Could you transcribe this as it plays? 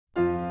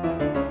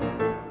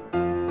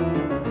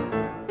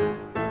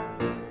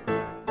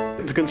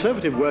The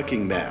Conservative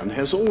working man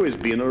has always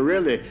been a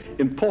really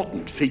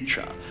important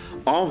feature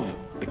of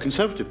the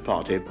Conservative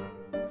Party.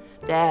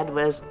 Dad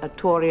was a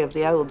Tory of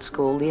the old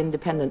school, the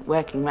independent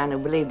working man who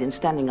believed in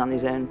standing on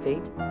his own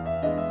feet.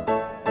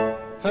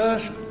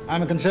 First,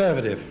 I'm a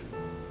Conservative.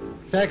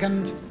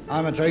 Second,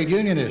 I'm a trade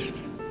unionist.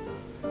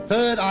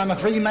 Third, I'm a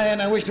free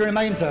man and wish to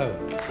remain so.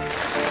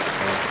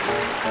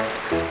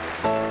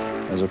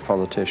 As a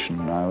politician,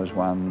 I was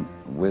one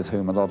with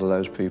whom a lot of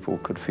those people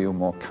could feel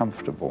more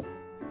comfortable.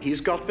 He's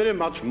got very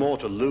much more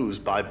to lose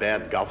by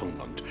bad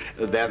government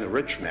than a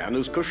rich man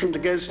who's cushioned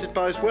against it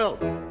by his wealth.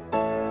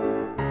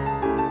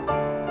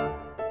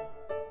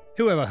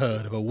 Who ever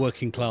heard of a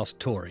working-class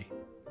Tory?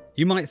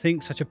 You might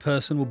think such a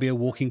person will be a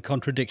walking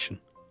contradiction.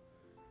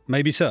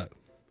 Maybe so,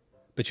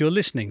 but you're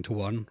listening to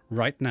one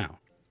right now.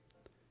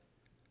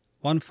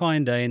 One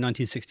fine day in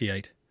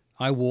 1968,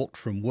 I walked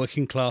from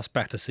working-class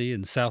Battersea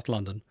in South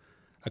London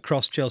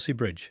across Chelsea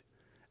Bridge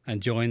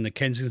and joined the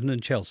Kensington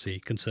and Chelsea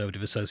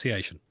Conservative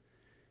Association.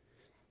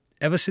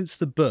 Ever since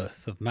the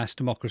birth of mass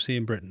democracy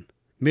in Britain,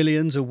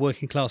 millions of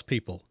working-class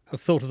people have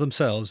thought of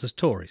themselves as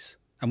Tories,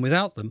 and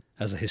without them,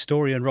 as the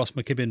historian Ross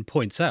McKibben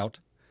points out,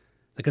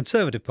 the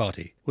Conservative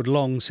Party would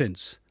long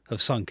since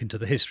have sunk into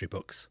the history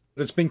books.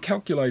 It's been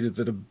calculated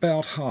that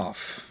about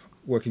half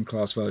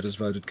working-class voters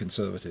voted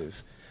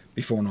Conservative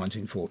before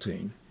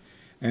 1914,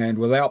 and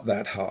without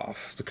that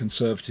half, the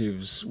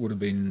Conservatives would have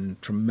been in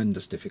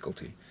tremendous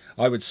difficulty.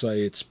 I would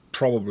say it's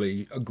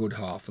probably a good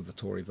half of the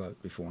Tory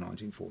vote before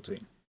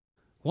 1914.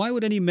 Why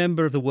would any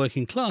member of the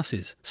working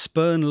classes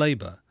spurn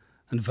Labour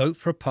and vote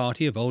for a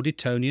party of old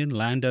Etonian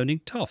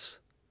land-owning toffs?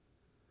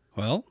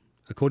 Well,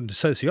 according to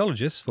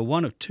sociologists, for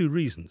one of two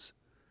reasons.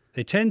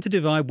 They tend to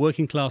divide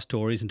working-class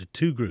Tories into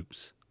two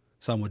groups.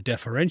 Some were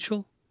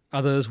deferential,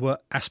 others were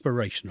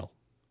aspirational.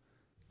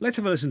 Let's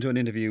have a listen to an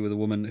interview with a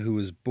woman who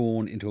was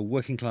born into a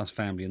working-class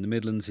family in the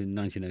Midlands in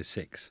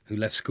 1906, who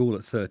left school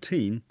at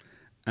 13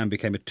 and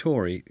became a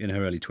Tory in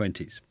her early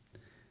 20s.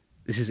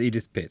 This is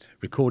Edith Pitt,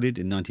 recorded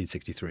in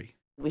 1963.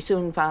 We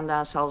soon found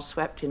ourselves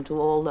swept into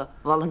all the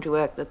voluntary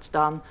work that's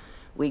done.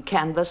 We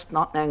canvassed,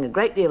 not knowing a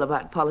great deal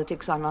about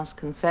politics, I must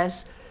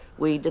confess.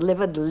 We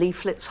delivered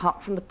leaflets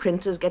hot from the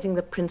printers, getting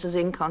the printer's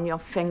ink on your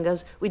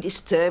fingers. We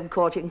disturbed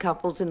courting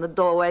couples in the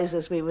doorways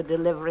as we were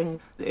delivering.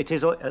 It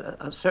is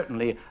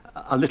certainly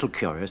a little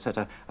curious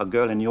that a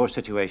girl in your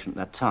situation at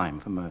that time,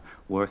 from a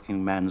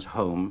working man's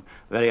home,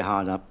 very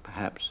hard up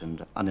perhaps,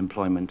 and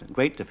unemployment,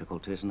 great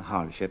difficulties and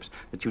hardships,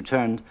 that you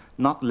turned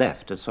not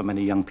left, as so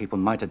many young people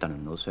might have done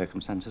in those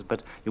circumstances,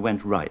 but you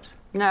went right.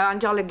 No, I'm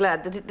jolly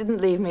glad that it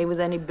didn't leave me with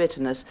any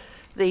bitterness.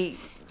 The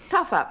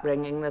tough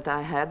upbringing that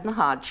I had and the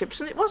hardships,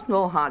 and it wasn't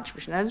all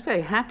hardships, you know, I was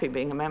very happy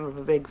being a member of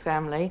a big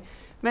family,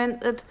 meant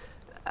that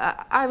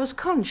I was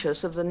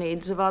conscious of the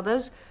needs of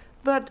others,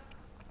 but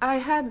I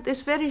had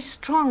this very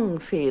strong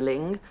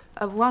feeling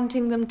of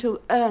wanting them to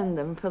earn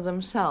them for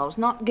themselves,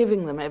 not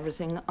giving them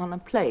everything on a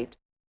plate.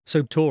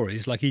 So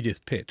Tories, like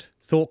Edith Pitt,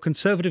 thought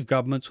Conservative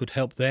governments would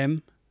help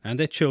them and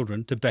their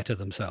children to better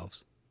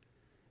themselves.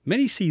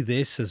 Many see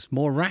this as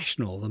more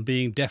rational than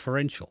being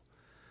deferential,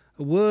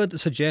 a word that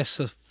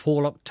suggests a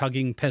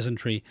forelock-tugging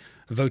peasantry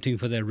voting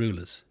for their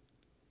rulers.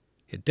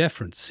 Yet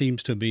deference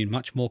seems to have been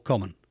much more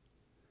common.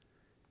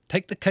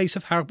 Take the case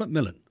of Harold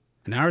Macmillan,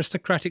 an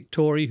aristocratic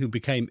Tory who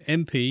became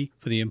MP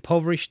for the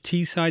impoverished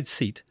Teesside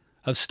seat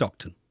of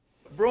Stockton.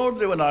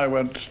 Broadly, when I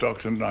went to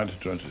Stockton in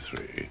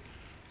 1923,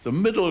 the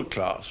middle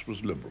class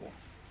was Liberal.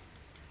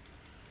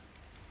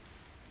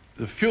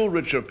 The few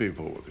richer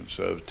people were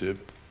Conservative,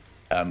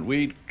 and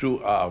we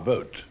drew our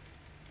vote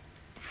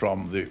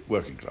from the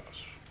working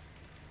class,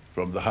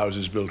 from the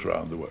houses built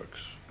around the works.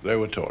 They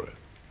were Tory.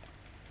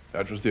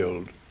 That was the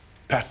old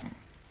pattern.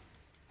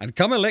 And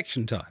come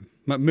election time,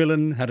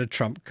 Macmillan had a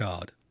trump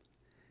card.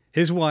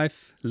 His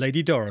wife,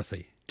 Lady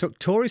Dorothy, took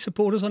Tory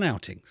supporters on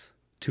outings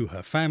to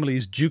her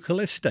family's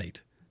ducal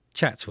estate,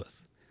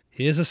 Chatsworth.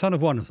 Here's the son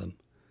of one of them,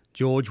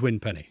 George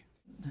Winpenny.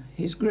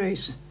 His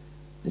Grace,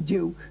 the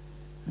Duke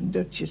and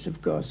Duchess,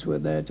 of course, were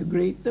there to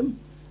greet them,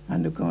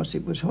 and of course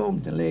it was home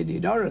to Lady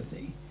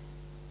Dorothy.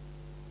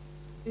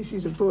 This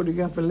is a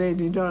photograph of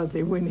Lady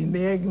Dorothy winning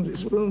the egg and the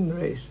spoon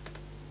race.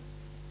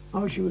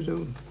 Oh, she was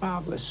a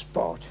marvellous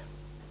sport.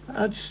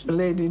 That's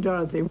Lady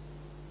Dorothy.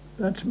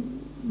 That's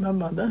my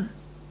mother,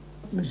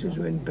 Mrs.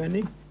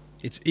 Winpenny.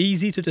 It's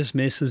easy to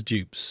dismiss as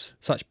dupes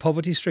such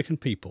poverty-stricken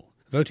people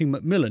voting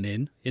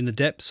Macmillan in the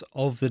depths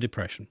of the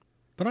Depression.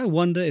 But I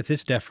wonder if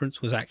this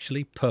deference was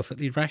actually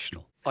perfectly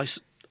rational. I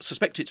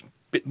suspect it's a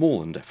bit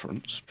more than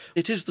deference.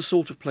 It is the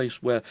sort of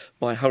place where,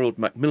 by Harold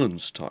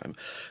Macmillan's time,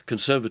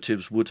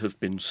 Conservatives would have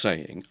been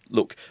saying,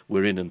 look,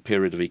 we're in a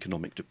period of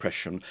economic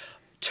depression,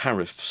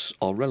 tariffs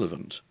are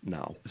relevant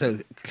now. So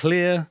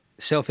clear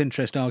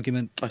self-interest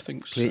argument, I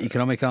think so. Clear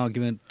economic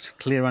argument,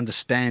 clear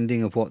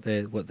understanding of what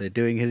they're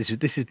doing here.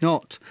 This is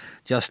not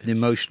just an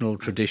emotional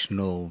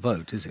traditional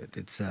vote, is it?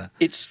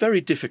 It's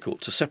very difficult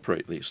to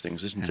separate these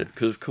things, isn't it?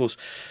 Because of course,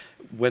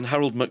 when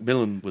Harold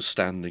Macmillan was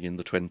standing in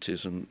the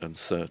 20s and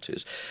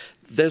 30s,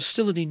 there's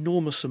still an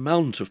enormous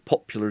amount of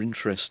popular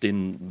interest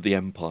in the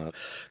empire.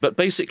 But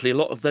basically, a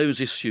lot of those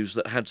issues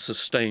that had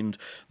sustained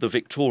the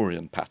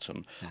Victorian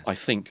pattern, I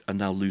think, are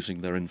now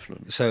losing their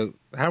influence. So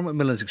Harold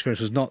Macmillan's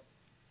experience was not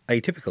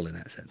atypical in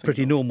that sense,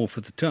 pretty normal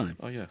for the time.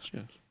 Oh, yes,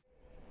 yes.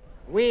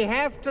 We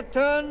have to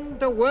turn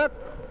to work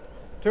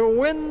to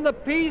win the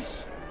peace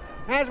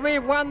as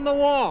we've won the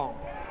war.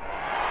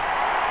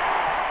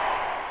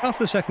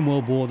 After the Second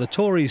World War, the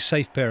Tories'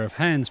 safe pair of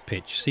hands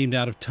pitch seemed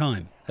out of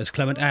time, as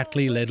Clement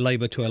Attlee led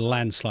Labour to a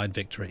landslide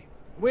victory.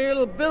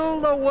 We'll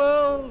build a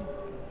world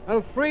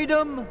of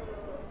freedom,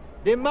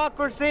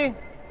 democracy,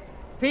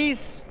 peace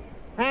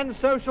and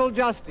social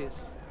justice.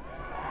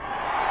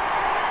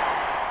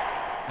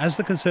 As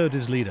the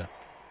Conservatives' leader,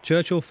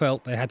 Churchill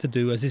felt they had to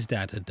do as his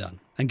dad had done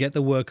and get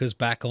the workers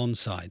back on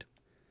side.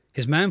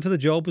 His man for the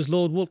job was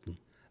Lord Woolton,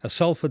 a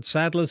Salford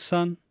saddler's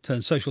son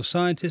turned social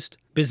scientist,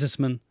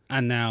 businessman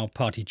and now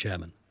party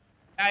chairman.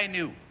 I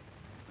knew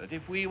that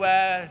if we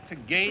were to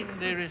gain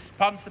the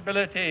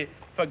responsibility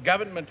for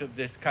government of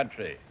this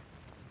country,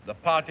 the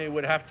party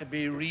would have to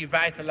be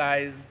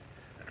revitalized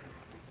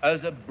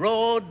as a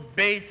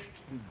broad-based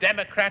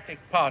democratic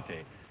party,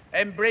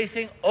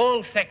 embracing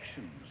all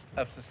sections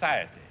of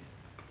society.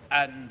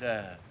 And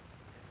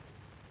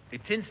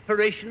its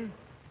inspiration,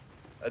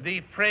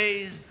 the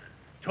phrase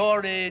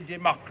Tory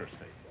democracy.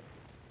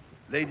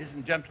 Ladies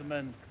and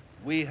gentlemen,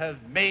 we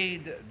have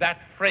made that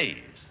phrase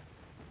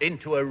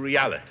into a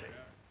reality.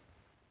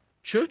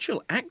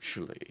 Churchill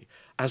actually,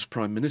 as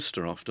Prime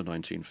Minister after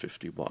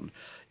 1951,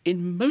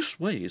 in most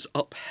ways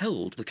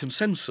upheld the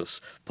consensus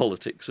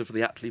politics of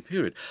the Attlee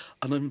period.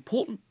 And an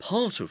important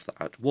part of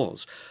that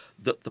was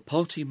that the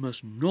party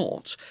must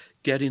not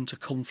get into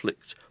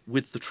conflict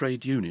with the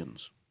trade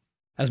unions.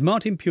 As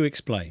Martin Pugh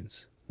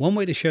explains, one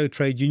way to show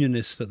trade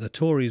unionists that the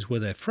Tories were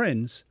their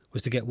friends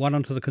was to get one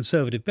onto the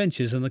Conservative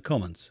benches in the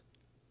Commons.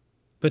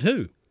 But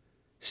who?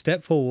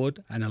 Step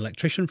forward an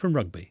electrician from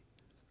Rugby,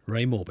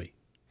 Ray Morby.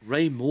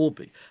 Ray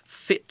Morby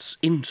fits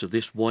into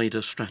this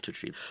wider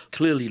strategy.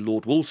 Clearly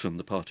Lord Woolton,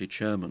 the party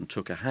chairman,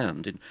 took a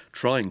hand in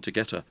trying to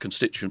get a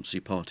constituency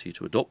party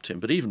to adopt him,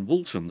 but even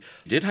Woolton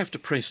did have to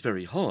press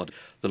very hard.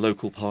 The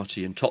local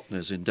party in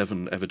Totnes in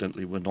Devon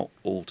evidently were not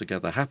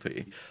altogether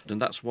happy, and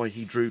that's why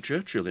he drew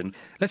Churchill in.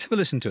 Let's have a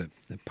listen to it,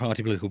 the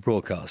party political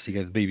broadcast he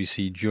gave the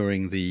BBC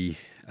during the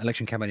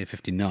election campaign in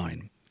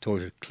 '59.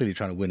 Tories were clearly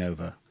trying to win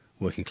over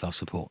working class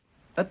support.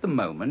 At the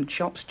moment,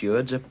 shop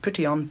stewards are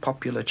pretty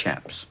unpopular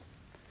chaps.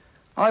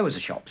 I was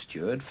a shop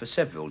steward for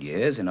several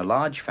years in a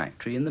large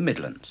factory in the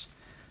Midlands,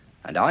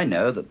 and I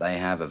know that they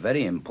have a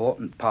very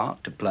important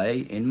part to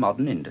play in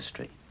modern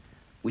industry,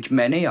 which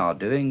many are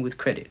doing with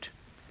credit.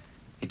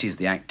 It is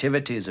the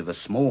activities of a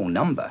small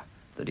number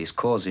that is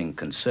causing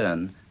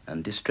concern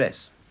and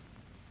distress.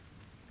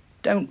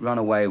 Don't run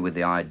away with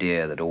the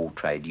idea that all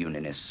trade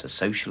unionists are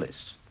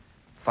socialists.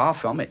 Far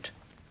from it.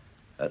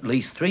 At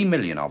least 3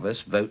 million of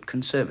us vote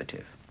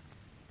Conservative.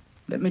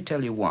 Let me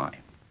tell you why.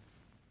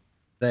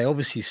 They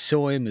obviously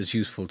saw him as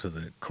useful to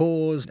the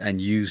cause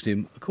and used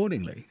him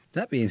accordingly.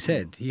 That being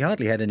said, he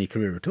hardly had any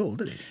career at all,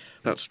 did he?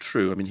 That's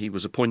true. I mean, he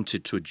was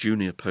appointed to a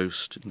junior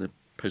post in the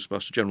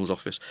Postmaster General's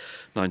office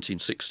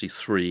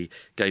 1963,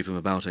 gave him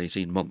about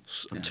 18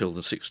 months until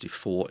the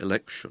 64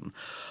 election.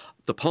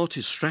 The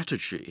party's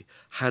strategy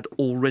had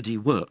already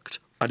worked,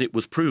 and it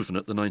was proven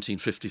at the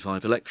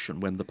 1955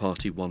 election when the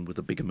party won with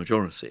a bigger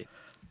majority.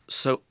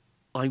 So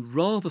I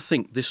rather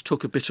think this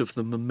took a bit of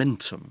the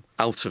momentum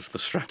out of the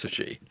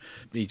strategy.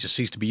 He just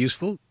ceased to be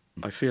useful?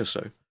 I fear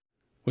so.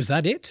 Was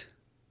that it?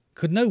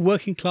 Could no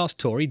working class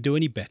Tory do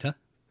any better?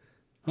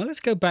 Well, let's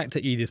go back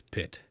to Edith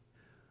Pitt.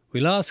 We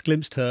last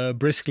glimpsed her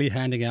briskly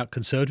handing out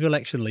Conservative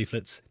election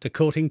leaflets to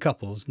courting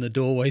couples in the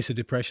doorways of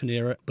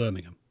Depression-era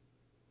Birmingham.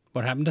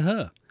 What happened to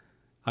her?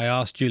 I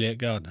asked Juliet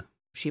Gardner.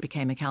 She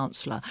became a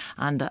councillor,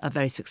 and a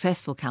very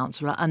successful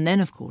councillor, and then,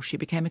 of course, she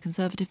became a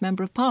Conservative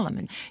Member of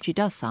Parliament. She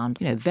does sound,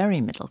 very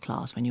middle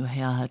class when you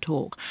hear her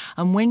talk.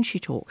 And when she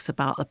talks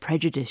about the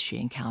prejudice she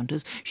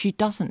encounters, she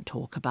doesn't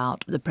talk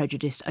about the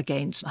prejudice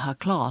against her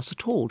class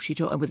at all.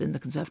 Within the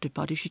Conservative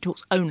Party, she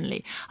talks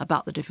only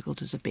about the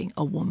difficulties of being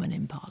a woman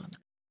in Parliament.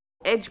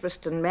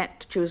 Edgbaston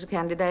met to choose a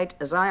candidate,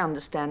 as I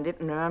understand it,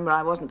 and remember,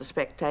 I wasn't a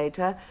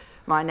spectator.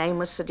 My name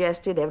was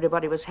suggested,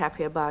 everybody was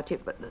happy about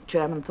it, but the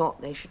chairman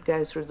thought they should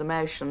go through the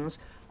motions.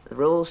 The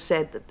rules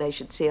said that they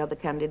should see other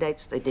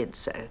candidates, they did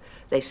so.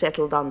 They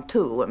settled on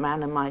two, a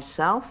man and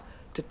myself,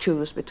 to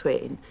choose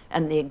between,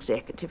 and the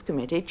executive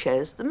committee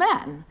chose the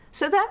man.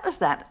 So that was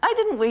that. I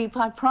didn't weep,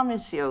 I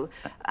promise you.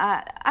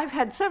 I've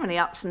had so many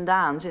ups and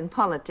downs in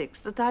politics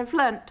that I've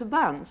learnt to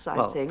bounce, I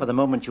think. Well, for the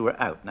moment you were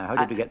out. Now, how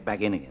did you get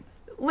back in again?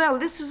 Well,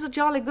 this was a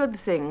jolly good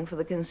thing for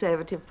the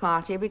Conservative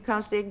Party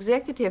because the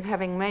executive,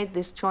 having made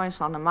this choice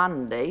on a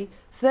Monday,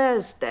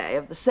 Thursday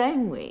of the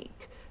same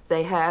week,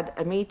 they had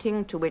a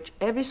meeting to which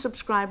every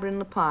subscriber in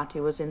the party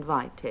was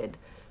invited.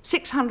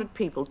 600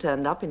 people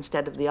turned up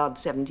instead of the odd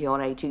 70 or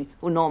 80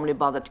 who normally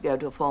bother to go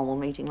to a formal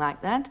meeting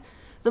like that.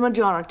 the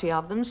majority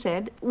of them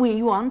said,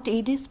 we want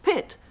Edith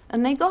Pitt,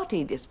 and they got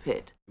Edith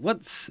Pitt.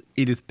 Once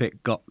Edith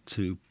Pitt got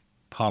to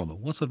Parliament,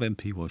 what sort of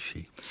MP was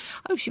she?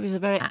 Oh, she was a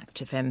very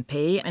active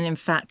MP, and in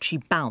fact she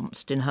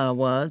bounced, in her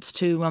words,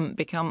 to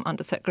become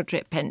Under-Secretary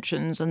at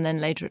Pensions and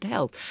then later at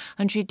Health.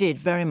 And she did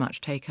very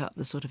much take up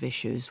the sort of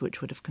issues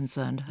which would have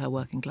concerned her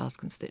working class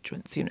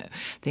constituents, you know,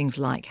 things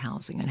like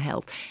housing and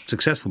health.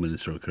 Successful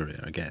ministerial career,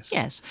 I guess.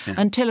 Yes, yeah.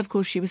 Until, of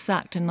course, she was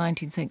sacked in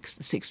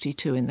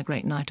 1962 in the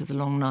Great Night of the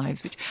Long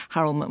Knives, which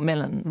Harold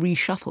Macmillan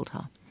reshuffled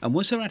her. And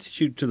was her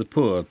attitude to the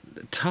poor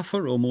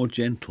tougher or more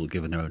gentle,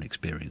 given her own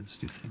experience,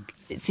 do you think?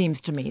 It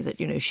seems to me that,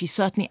 you know, she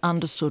certainly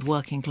understood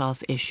working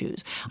class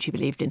issues. She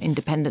believed in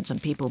independence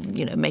and people,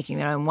 you know, making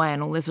their own way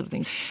and all this sort of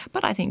thing.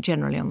 But I think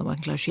generally on the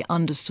working class, she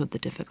understood the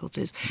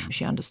difficulties.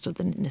 She understood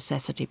the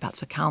necessity,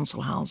 perhaps, for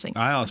council housing.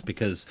 I ask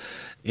because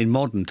in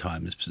modern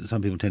times,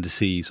 some people tend to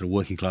see sort of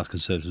working class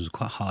Conservatives as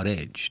quite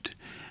hard-edged.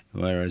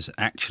 Whereas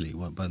actually,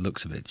 well, by the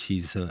looks of it,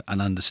 she's an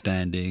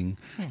understanding,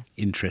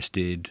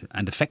 interested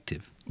and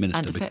effective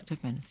minister. And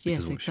effective minister,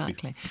 yes,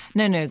 exactly.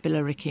 No,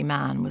 Billericay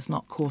man was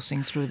not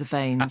coursing through the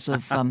veins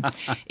of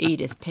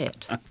Edith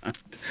Pitt.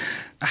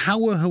 How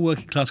were her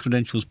working class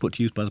credentials put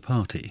to use by the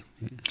party?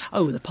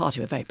 Oh, the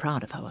party were very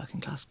proud of her working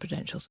class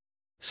credentials.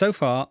 So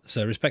far,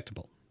 so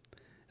respectable.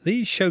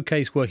 These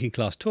showcase working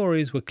class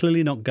Tories were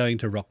clearly not going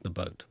to rock the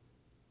boat.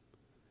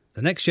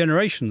 The next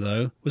generation,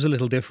 though, was a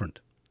little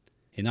different.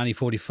 In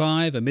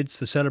 1945, amidst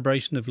the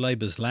celebration of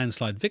Labour's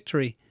landslide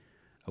victory,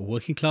 a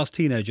working-class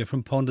teenager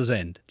from Ponders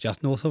End,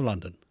 just north of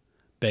London,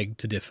 begged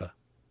to differ.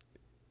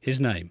 His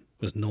name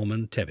was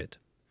Norman Tebbit.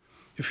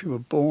 If you were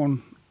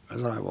born,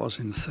 as I was,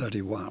 in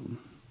 1931,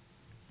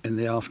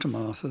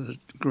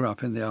 grew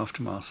up in the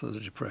aftermath of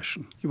the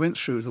Depression, you went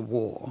through the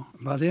war,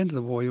 and by the end of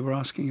the war you were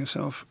asking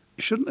yourself,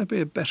 shouldn't there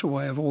be a better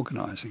way of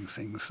organising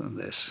things than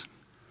this?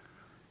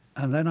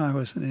 And then I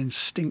was an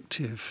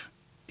instinctive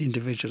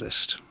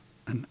individualist,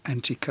 an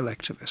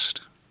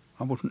anti-collectivist.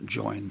 I wouldn't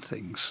join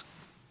things.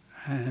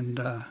 And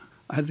I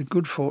had the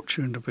good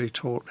fortune to be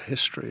taught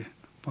history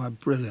by a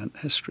brilliant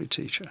history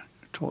teacher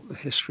who taught the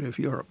history of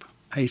Europe.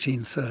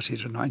 1830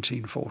 to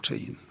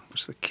 1914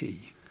 was the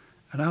key.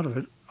 And out of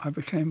it, I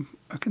became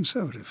a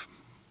Conservative.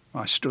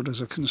 I stood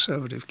as a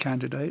Conservative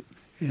candidate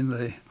in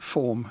the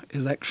Form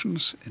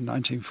elections in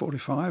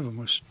 1945 and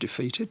was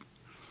defeated.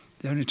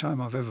 The only time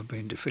I've ever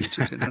been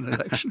defeated in an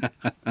election.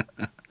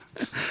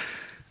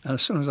 And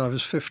as soon as I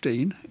was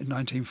 15, in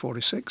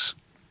 1946,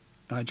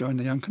 I joined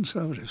the Young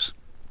Conservatives.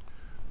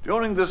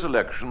 During this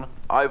election,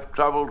 I've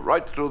travelled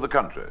right through the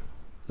country.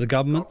 The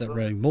government that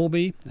Ray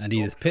Morby and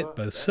Edith Pitt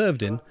both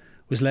served in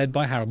was led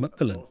by Harold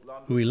Macmillan,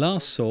 who we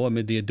last saw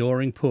amid the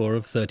adoring poor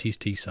of 30s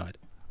Teesside.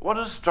 What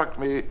has struck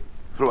me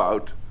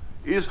throughout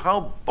is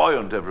how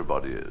buoyant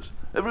everybody is.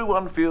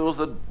 Everyone feels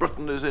that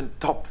Britain is in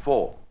top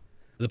form.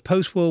 The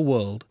post-war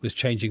world was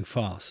changing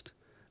fast,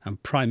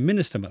 and Prime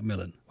Minister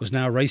Macmillan was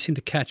now racing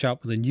to catch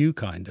up with a new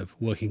kind of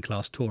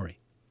working-class Tory.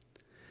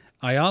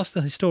 I asked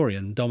the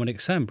historian Dominic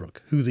Sambrook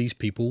who these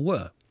people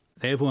were.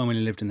 They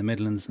overwhelmingly lived in the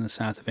Midlands and the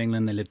south of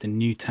England. They lived in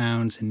new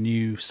towns, in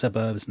new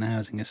suburbs and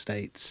housing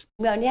estates.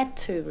 We only had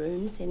 2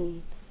 rooms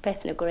in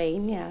Bethnal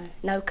Green, you know,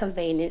 no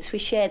convenience. We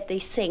shared the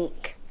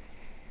sink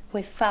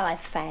with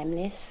 5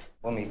 families.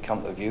 When we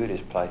come to view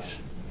this place,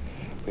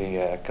 we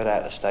got out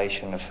of the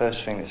station. The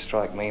first thing that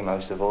struck me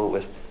most of all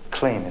was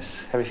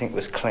cleanness. Everything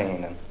was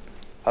clean and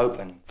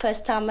open.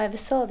 First time I ever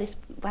saw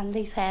one of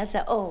these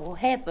houses, oh,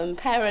 heaven,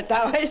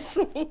 paradise.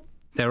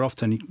 They're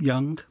often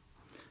young,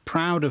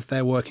 proud of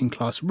their working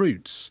class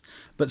roots,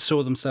 but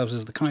saw themselves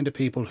as the kind of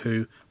people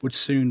who would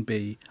soon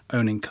be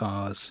owning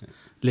cars,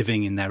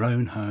 living in their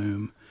own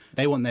home.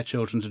 They want their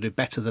children to do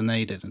better than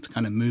they did and to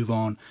kind of move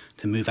on,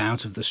 to move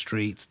out of the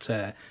streets,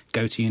 to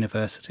go to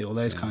university, all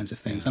those kinds of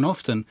things. And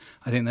often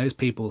I think those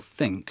people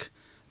think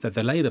that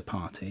the Labour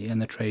Party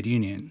and the trade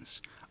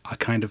unions are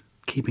kind of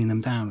keeping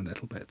them down a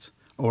little bit,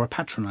 or are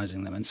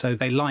patronising them, and so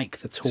they like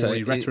the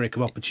Tory rhetoric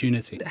of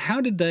opportunity. How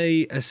did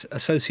they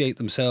associate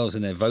themselves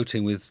in their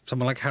voting with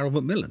someone like Harold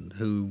Macmillan,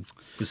 who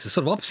was the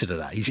sort of opposite of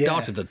that? He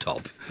started at the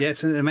top. Yeah,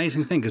 it's an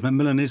amazing thing, because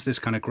Macmillan is this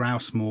kind of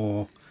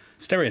grouse-moor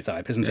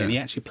stereotype, isn't he? And he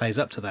actually plays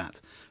up to that.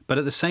 But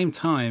at the same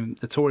time,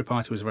 the Tory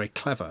party was very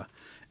clever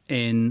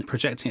in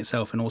projecting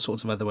itself in all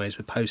sorts of other ways,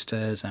 with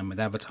posters and with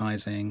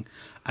advertising,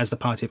 as the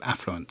party of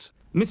affluence.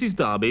 Mrs.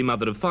 Darby,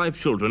 mother of 5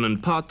 children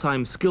and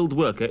part-time skilled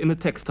worker in the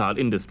textile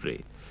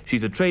industry.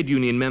 She's a trade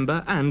union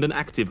member and an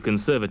active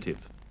Conservative.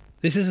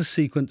 This is a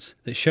sequence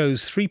that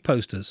shows 3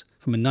 posters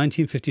from a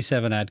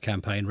 1957 ad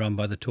campaign run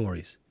by the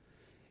Tories.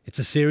 It's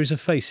a series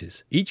of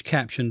faces, each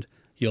captioned,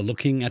 "You're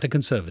looking at a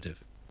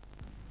Conservative."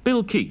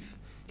 Bill Keith.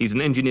 He's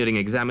an engineering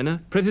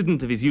examiner,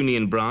 president of his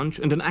union branch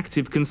and an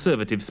active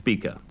Conservative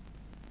speaker.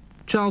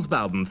 Charles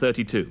Bowden,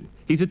 32.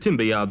 He's a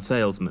timber yard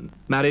salesman,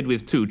 married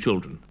with 2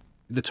 children.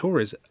 The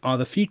Tories are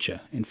the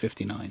future in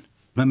 '59.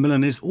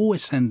 Macmillan is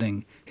always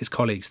sending his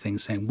colleagues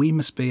things saying, we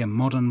must be a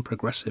modern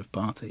progressive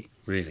party.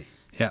 Really?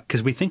 Yeah,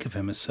 because we think of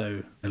him as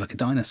so like a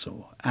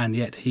dinosaur, and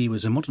yet he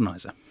was a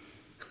moderniser.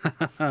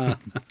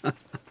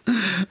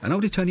 An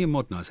old Etonian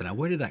moderniser. Now,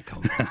 where did that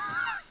come from?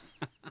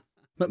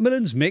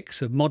 Macmillan's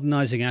mix of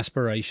modernising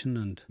aspiration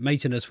and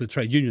mateiness with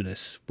trade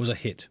unionists was a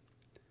hit.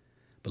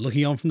 But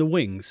looking on from the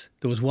wings,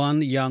 there was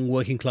one young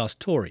working-class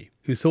Tory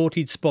who thought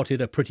he'd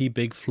spotted a pretty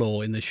big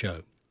flaw in the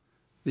show.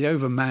 The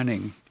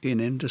overmanning in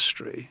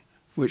industry,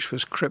 which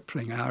was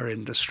crippling our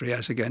industry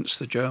as against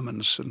the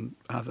Germans and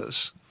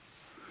others,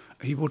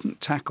 he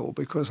wouldn't tackle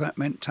because that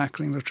meant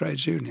tackling the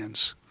trades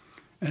unions.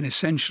 And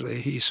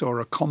essentially he saw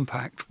a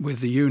compact with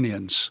the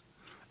unions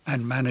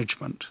and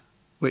management,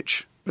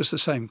 which was the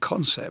same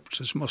concept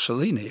as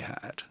Mussolini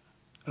had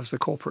of the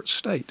corporate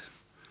state.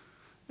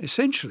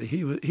 Essentially,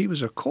 he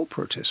was a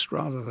corporatist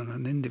rather than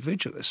an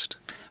individualist.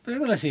 But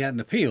nevertheless, he had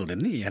an appeal,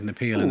 didn't he? He had an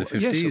appeal in the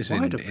 50s yes, a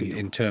wide appeal.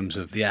 In terms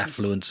of the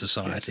affluent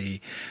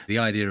society, the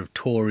idea of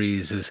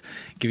Tories as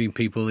giving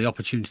people the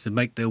opportunity to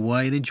make their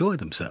way and enjoy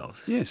themselves.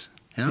 Yes,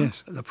 you know?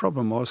 Yes. The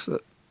problem was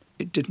that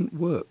it didn't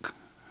work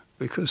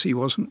because he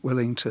wasn't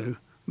willing to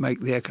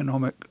make the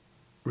economic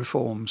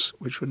reforms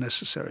which were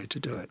necessary to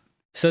do it.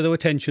 So there were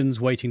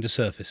tensions waiting to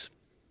surface.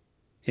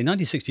 In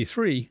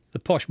 1963, the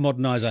posh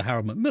moderniser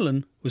Harold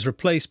Macmillan was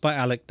replaced by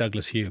Alec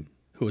Douglas Hume,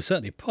 who was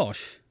certainly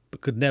posh,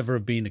 but could never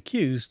have been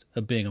accused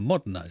of being a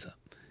moderniser.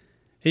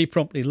 He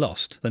promptly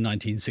lost the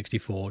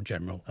 1964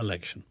 general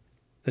election.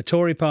 The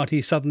Tory party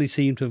suddenly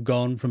seemed to have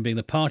gone from being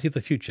the party of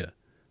the future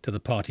to the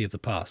party of the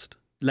past.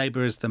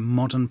 Labour is the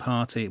modern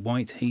party,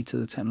 white heat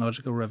of the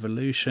technological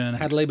revolution.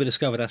 Had Labour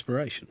discovered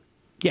aspiration?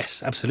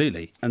 Yes,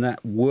 absolutely. And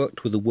that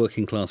worked with the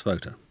working class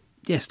voter?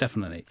 Yes,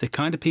 definitely. The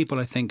kind of people,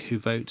 I think, who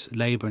vote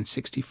Labour in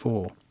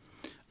 64,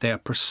 they are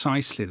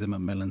precisely the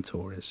Macmillan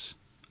Tories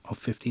of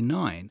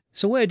 59.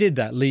 So where did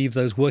that leave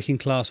those working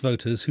class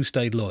voters who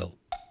stayed loyal?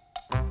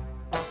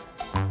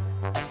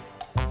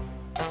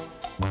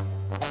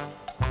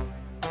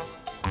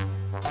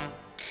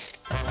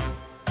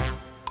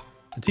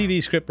 The TV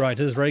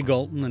scriptwriters Ray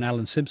Galton and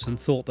Alan Simpson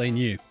thought they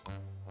knew.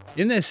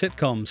 In their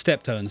sitcom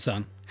Steptoe and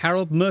Son,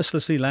 Harold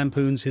mercilessly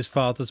lampoons his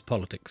father's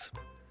politics,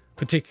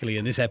 particularly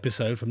in this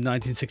episode from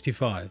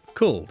 1965,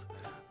 called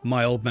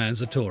My Old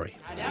Man's a Tory.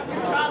 Now, don't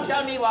you try and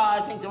tell me why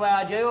I think the way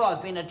I do.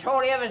 I've been a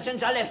Tory ever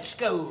since I left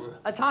school.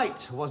 At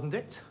 8, wasn't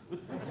it?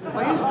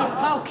 I used to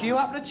poke you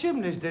up the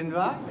chimneys, didn't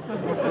I?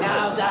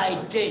 No,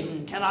 they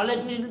didn't. And I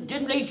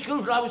didn't leave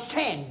school till I was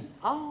 10.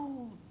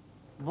 Oh,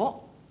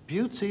 what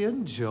beauty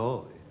and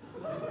joy.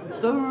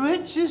 The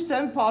richest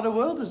empire the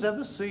world has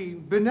ever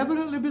seen,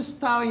 benevolently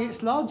bestowing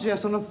its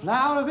largesse on the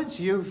flower of its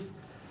youth.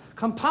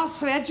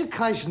 Compulsory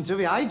education to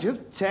the age of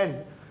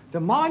 10. The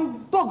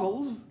mind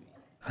boggles.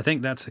 I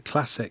think that's a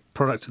classic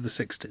product of the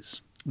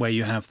 60s, where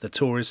you have the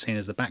Tories seen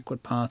as the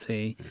backward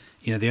party.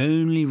 You know, the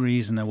only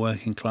reason a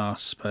working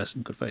class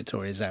person could vote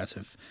Tory is out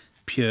of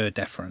pure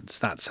deference.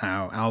 That's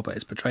how Albert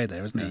is portrayed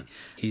there, isn't he?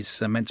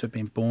 He's meant to have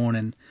been born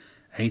in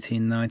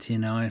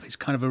 1899. He's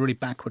kind of a really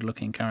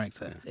backward-looking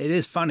character. It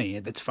is funny.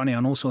 It's funny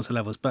on all sorts of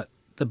levels, but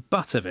the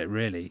butt of it,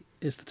 really,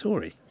 is the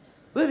Tory.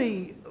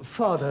 Really,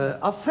 Father,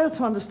 I've failed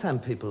to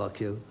understand people like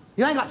you.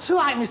 You ain't got two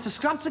halfpennies to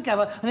scrub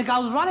together and it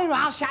goes running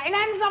round shouting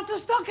hands up the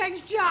stock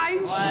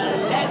exchange.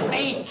 Well, let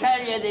me tell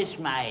you this,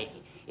 mate.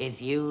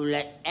 If you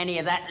let any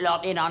of that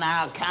lot in on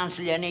our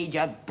council, you need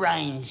your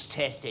brains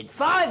tested.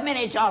 5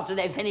 minutes after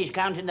they finish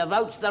counting the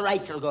votes, the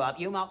rates will go up.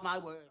 You mark my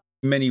word.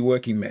 Many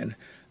working men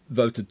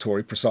voted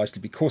Tory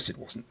precisely because it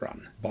wasn't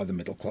run by the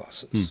middle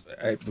classes.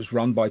 It was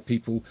run by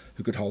people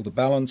who could hold a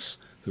balance,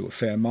 who were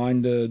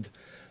fair-minded,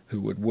 who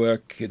would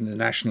work in the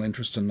national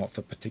interest and not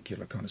for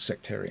particular kind of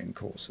sectarian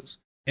causes.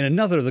 In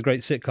another of the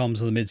great sitcoms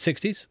of the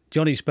mid-60s,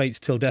 Johnny Spate's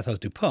Till Death Us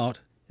Do Part,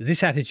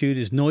 this attitude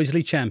is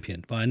noisily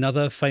championed by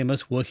another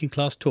famous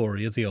working-class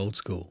Tory of the old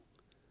school,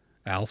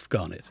 Alf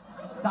Garnett.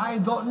 They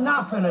ain't got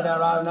nothing of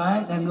their own,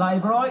 them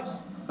Labourites.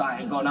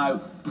 They ain't got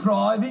no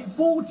private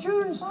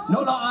fortunes.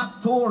 Not like us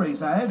Tories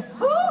have.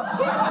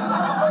 Fortunes?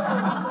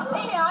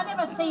 Yeah, I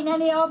never seen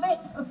any of it.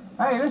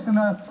 Hey, listen,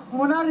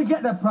 well, how do you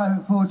get their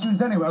private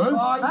fortunes anyway?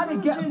 How do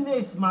you get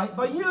this, mate?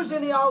 By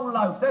using the old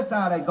loaf. That's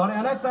how they got it,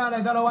 and that's how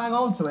they're going to hang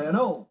on to it and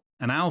all.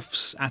 And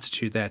Alf's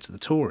attitude there to the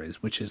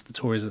Tories, which is the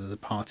Tories are the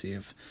party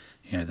of,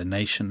 you know, the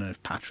nation,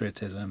 of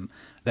patriotism.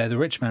 They're the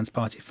rich man's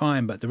party,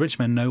 fine, but the rich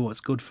men know what's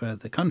good for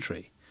the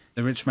country.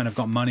 The rich men have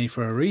got money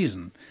for a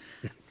reason.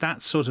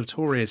 That sort of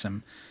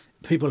Toryism,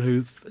 people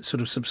who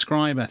sort of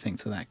subscribe, I think,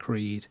 to that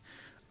creed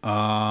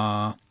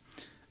are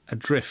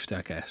adrift,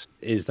 I guess.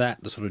 Is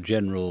that the sort of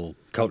general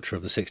culture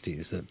of the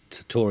 60s,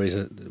 that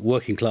Tories,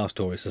 working class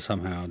Tories, are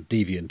somehow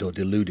deviant or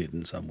deluded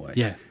in some way?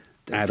 Yeah.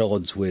 At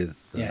odds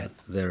with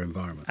their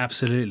environment?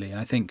 Absolutely.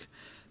 I think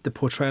the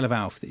portrayal of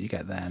Alf that you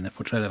get there and the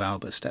portrayal of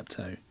Albert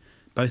Steptoe,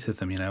 both of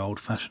them, you know,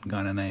 old-fashioned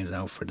kind of names,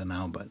 Alfred and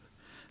Albert,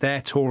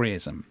 their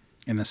Toryism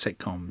in the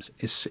sitcoms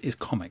is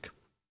comic.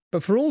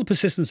 But for all the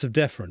persistence of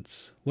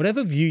deference,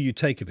 whatever view you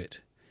take of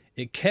it,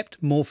 it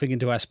kept morphing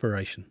into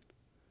aspiration.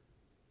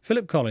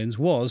 Philip Collins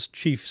was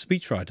chief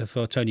speechwriter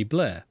for Tony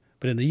Blair,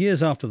 but in the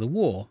years after the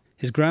war,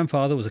 his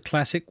grandfather was a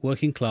classic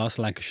working-class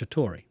Lancashire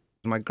Tory.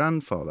 My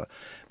grandfather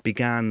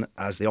began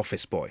as the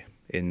office boy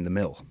in the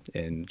mill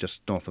in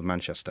just north of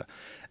Manchester,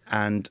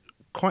 and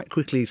quite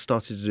quickly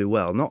started to do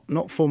well.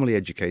 Not formally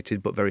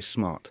educated, but very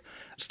smart.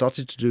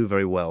 Started to do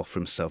very well for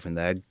himself in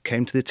there.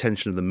 Came to the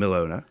attention of the mill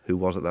owner, who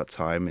was at that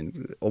time,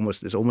 and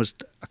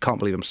I can't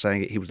believe I'm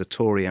saying it, he was a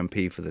Tory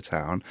MP for the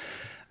town.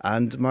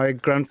 And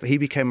he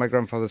became my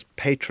grandfather's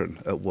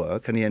patron at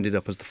work, and he ended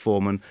up as the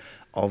foreman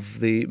of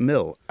the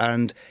mill.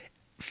 And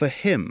for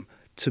him,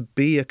 to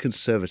be a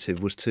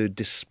Conservative was to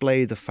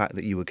display the fact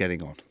that you were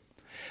getting on.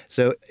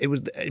 So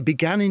it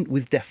began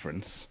with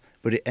deference,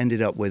 but it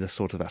ended up with a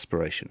sort of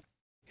aspiration.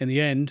 In the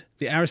end,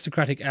 the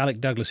aristocratic Alec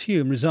Douglas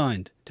Hume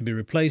resigned to be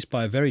replaced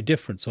by a very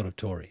different sort of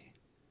Tory,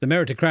 the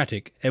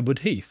meritocratic Edward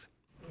Heath.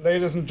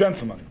 Ladies and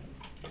gentlemen,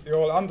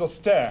 you'll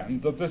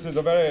understand that this is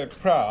a very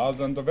proud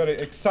and a very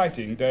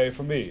exciting day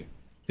for me.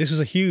 This was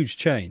a huge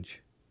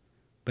change.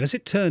 But as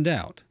it turned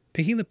out,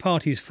 picking the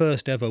party's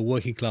first ever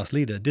working class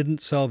leader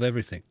didn't solve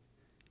everything.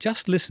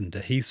 Just listen to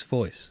Heath's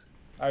voice.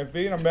 I've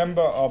been a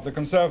member of the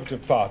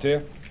Conservative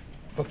Party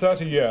for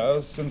 30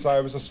 years since I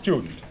was a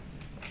student.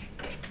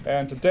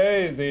 And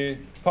today the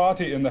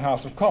party in the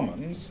House of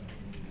Commons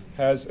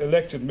has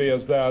elected me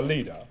as their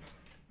leader.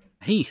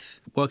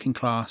 Heath, working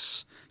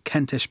class,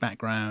 Kentish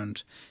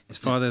background. His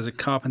father is a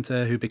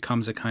carpenter who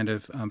becomes a kind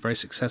of very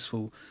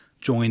successful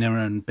joiner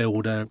and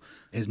builder.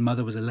 His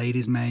mother was a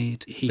lady's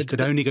maid. He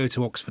could only go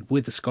to Oxford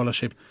with the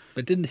scholarship.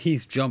 But didn't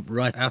Heath jump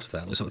right out of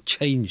that and sort of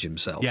change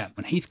himself? Yeah,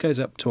 when Heath goes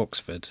up to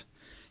Oxford,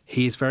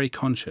 he is very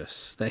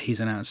conscious that he's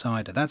an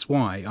outsider. That's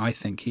why I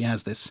think he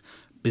has this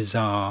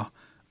bizarre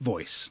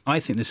voice. I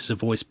think this is a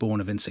voice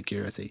born of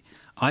insecurity.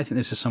 I think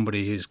this is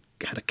somebody who's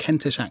had a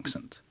Kentish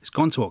accent. He's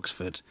gone to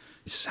Oxford.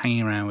 He's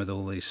hanging around with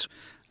all these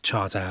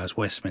Charterhouse,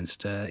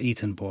 Westminster,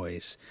 Eton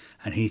boys,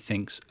 and he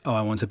thinks, oh,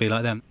 I want to be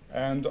like them.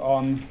 And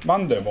on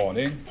Monday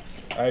morning,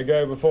 I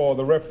go before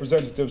the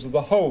representatives of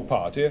the whole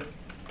party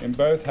in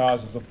both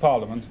Houses of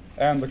Parliament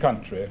and the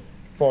country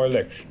for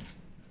election.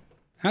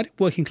 How did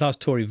working class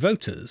Tory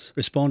voters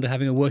respond to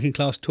having a working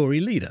class Tory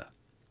leader?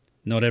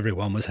 Not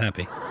everyone was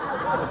happy.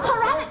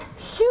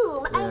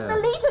 Ain't the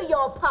leader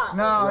your part?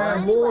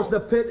 No, more's the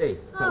pity.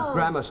 That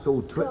grammar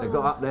school twit that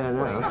got up there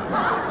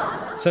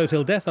now. So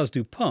Till Death Us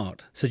Do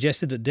Part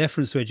suggested that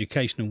deference to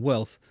education and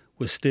wealth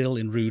was still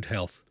in rude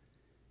health.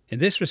 In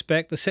this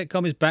respect, the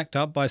sitcom is backed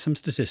up by some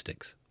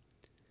statistics.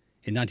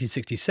 In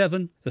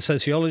 1967, the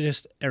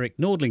sociologist Eric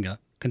Nordlinger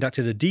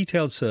conducted a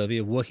detailed survey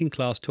of working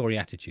class Tory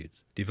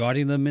attitudes,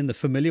 dividing them in the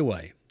familiar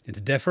way into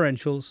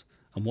deferentials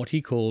and what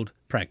he called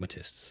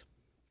pragmatists.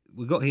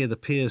 We've got here the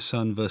peer's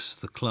son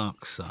versus the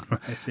clerk's son,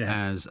 right,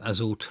 yeah,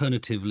 as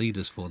alternative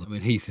leaders for them. I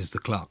mean, Heath is the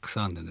clerk's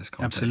son in this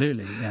context.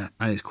 Absolutely, yeah.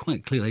 And it's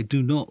quite clear they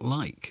do not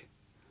like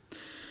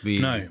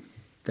being... No,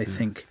 they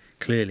think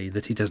clearly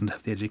that he doesn't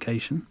have the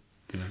education,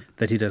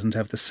 that he doesn't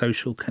have the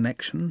social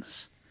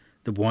connections,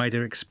 the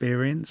wider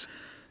experience.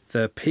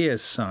 The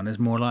peer's son is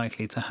more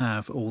likely to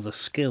have all the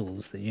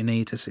skills that you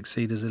need to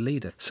succeed as a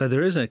leader. So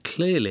there is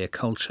clearly a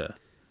culture.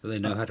 They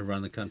know how to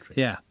run the country.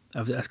 Yeah,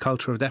 a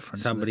culture of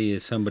deference. Somebody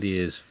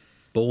is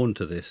born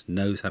to this,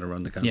 knows how to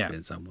run the country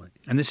in some way.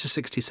 And this is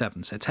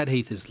 67, so Ted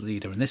Heath is the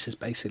leader, and this is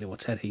basically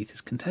what Ted Heath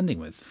is contending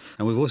with.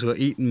 And we've also got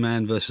Eton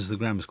man versus the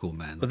grammar school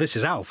man. But this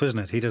is Alf, isn't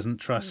it? He doesn't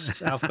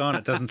trust, Alf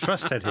Garnett doesn't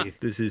trust Ted Heath.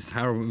 This is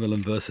Harold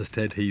Macmillan versus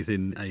Ted Heath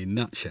in a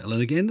nutshell, and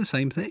again the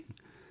same thing.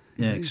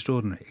 Yeah,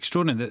 extraordinary.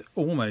 Extraordinary that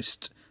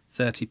almost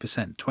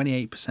 30%,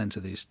 28%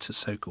 of these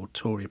so-called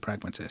Tory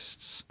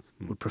pragmatists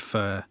would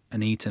prefer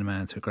an Eton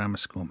man to a grammar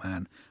school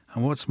man.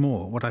 And what's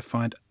more, what I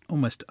find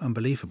almost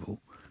unbelievable,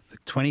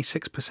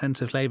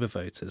 26% of Labour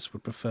voters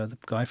would prefer the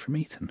guy from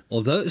Eton.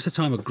 Although it was a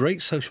time of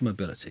great social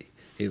mobility,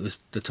 it was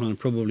the time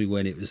probably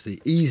when it was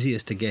the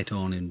easiest to get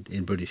on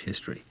in British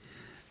history.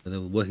 The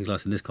working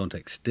class in this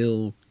context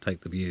still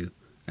take the view,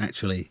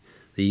 actually,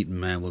 the Eton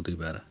man will do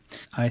better.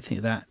 I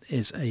think that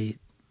is a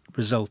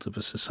result of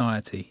a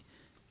society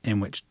in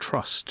which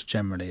trust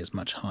generally is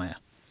much higher.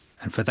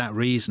 And for that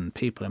reason,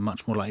 people are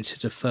much more likely to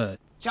defer.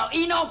 So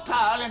Enoch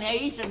Powell and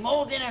Heath and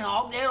Morgan and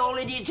Hogg, they're all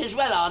idiots as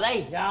well, are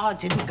they? Yeah, I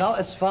didn't go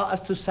as far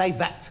as to say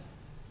that.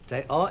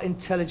 They are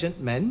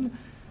intelligent men.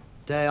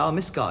 They are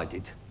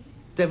misguided.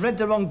 They've read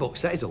the wrong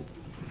books, that is all.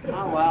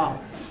 Oh,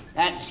 well,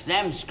 that's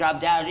them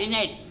scrubbed out, isn't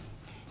it?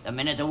 The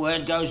minute the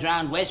word goes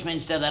round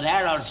Westminster that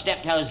Harold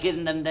Steptoe's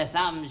given them the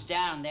thumbs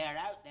down, they're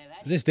out there.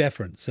 This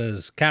deference,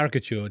 as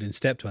caricatured in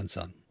Steptoe and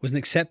Son, was an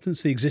acceptance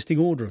of the existing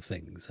order of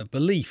things, a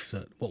belief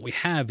that what we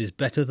have is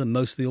better than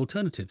most of the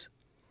alternatives.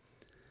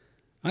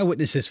 I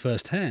witnessed this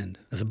firsthand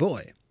as a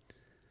boy.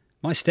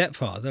 My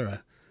stepfather,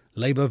 a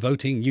Labour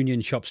voting union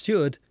shop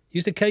steward,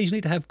 used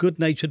occasionally to have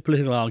good-natured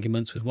political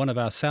arguments with one of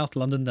our South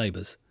London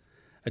neighbours,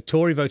 a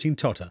Tory voting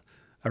totter,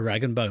 a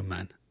rag and bone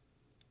man.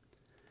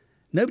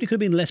 Nobody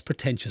could have been less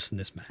pretentious than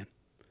this man.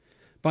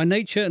 By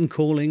nature and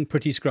calling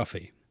pretty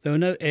scruffy, there were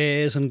no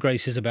airs and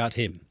graces about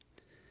him.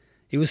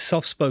 He was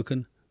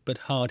soft-spoken but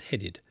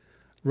hard-headed,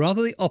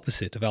 rather the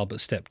opposite of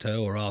Albert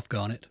Steptoe or Alf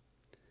Garnett.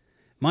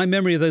 My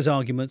memory of those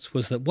arguments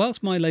was that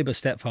whilst my Labour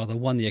stepfather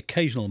won the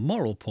occasional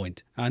moral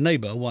point, our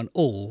neighbour won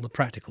all the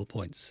practical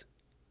points.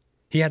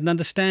 He had an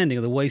understanding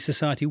of the way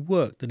society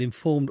worked that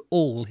informed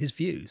all his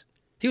views.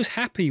 He was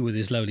happy with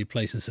his lowly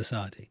place in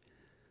society.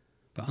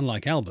 But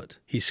unlike Albert,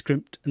 he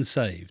scrimped and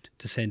saved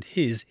to send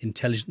his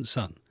intelligent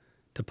son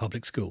to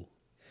public school.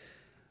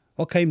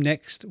 What came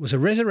next was a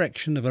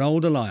resurrection of an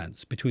old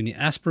alliance between the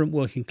aspirant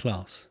working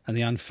class and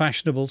the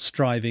unfashionable,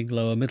 striving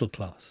lower middle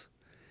class,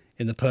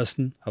 in the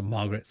person of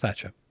Margaret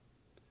Thatcher.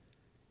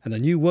 And the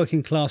new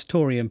working class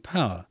Tory in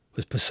power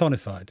was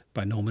personified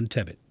by Norman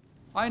Tebbit.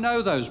 I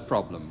know those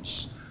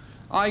problems.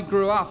 I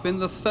grew up in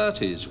the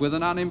 30s with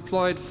an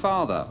unemployed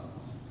father.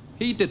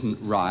 He didn't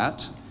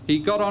riot. He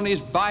got on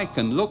his bike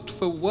and looked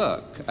for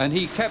work, and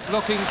he kept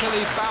looking till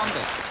he found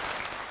it.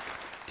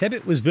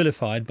 Tebbit was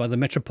vilified by the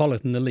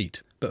metropolitan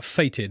elite, but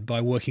feted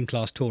by working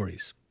class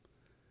Tories,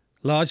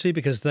 largely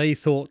because they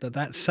thought that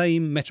that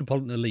same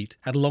metropolitan elite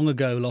had long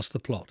ago lost the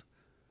plot,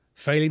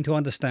 failing to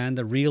understand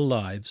the real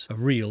lives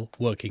of real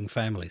working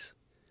families.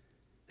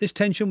 This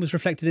tension was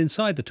reflected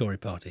inside the Tory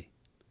party.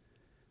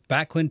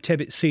 Back when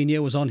Tebbit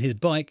Sr. was on his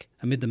bike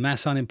amid the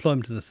mass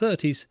unemployment of the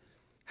 30s,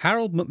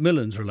 Harold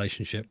Macmillan's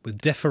relationship with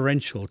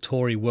deferential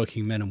Tory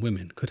working men and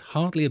women could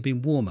hardly have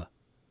been warmer.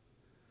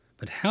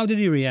 But how did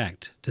he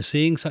react to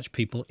seeing such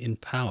people in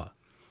power?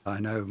 I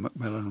know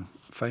Macmillan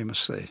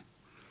famously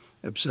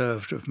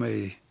observed of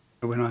me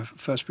when I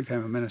first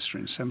became a minister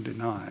in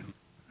 '79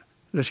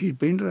 that he'd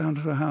been down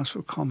to the House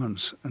of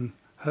Commons and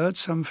heard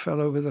some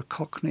fellow with a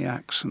Cockney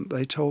accent.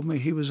 They told me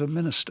he was a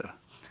minister.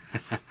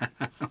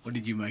 What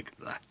did you make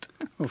of that?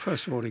 Well,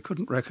 first of all, he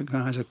couldn't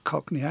recognise a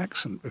Cockney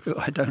accent because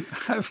I don't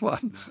have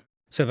one.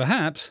 So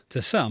perhaps,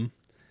 to some,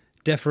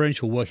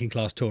 deferential working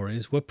class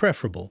Tories were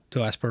preferable to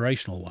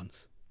aspirational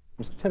ones.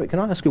 Mr. Tebbit, can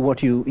I ask you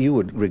what you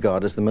would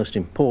regard as the most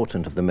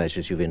important of the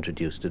measures you've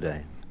introduced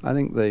today? I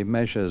think the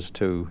measures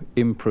to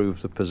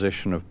improve the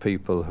position of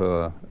people who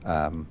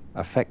are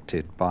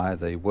affected by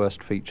the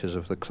worst features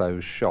of the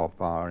closed shop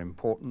are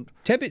important.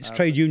 Tebbit's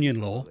trade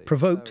union law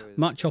provoked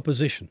much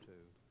opposition.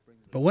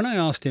 But when I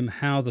asked him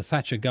how the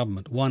Thatcher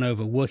government won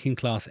over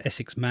working-class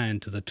Essex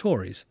man to the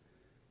Tories,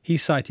 he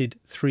cited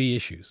 3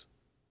 issues.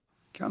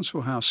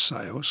 Council house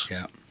sales,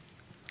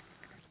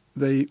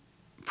 the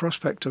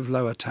prospect of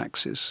lower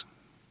taxes,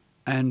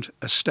 and,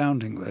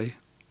 astoundingly,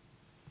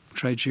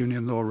 trades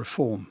union law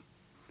reform.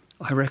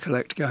 I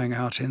recollect going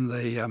out in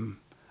the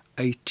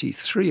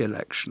 83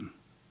 election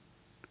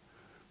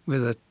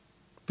with a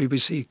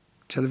BBC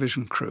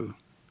television crew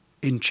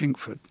in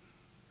Chingford.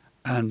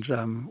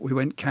 And we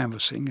went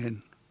canvassing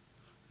in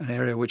an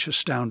area which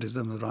astounded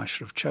them that I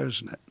should have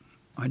chosen it.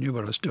 I knew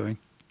what I was doing.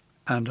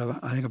 And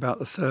I think about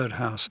the 3rd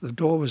house, the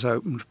door was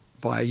opened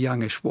by a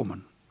youngish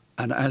woman.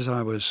 And as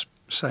I was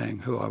saying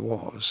who I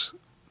was,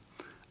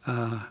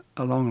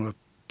 along the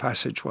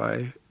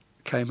passageway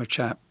came a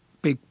chap,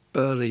 big,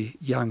 burly,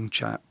 young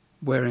chap,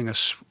 wearing a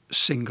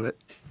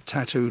singlet,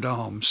 tattooed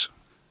arms,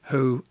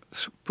 who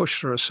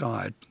pushed her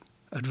aside,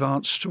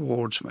 advanced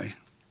towards me,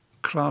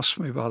 clasped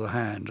me by the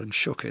hand and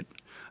shook it,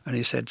 and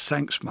he said,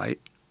 "Thanks,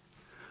 mate.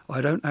 I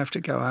don't have to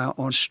go out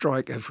on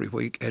strike every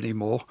week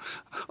anymore.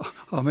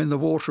 I'm in the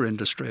water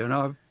industry and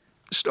I've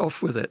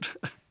off with it."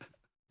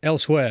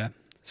 Elsewhere,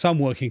 some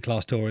working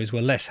class Tories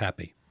were less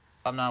happy.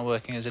 I'm now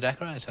working as a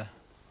decorator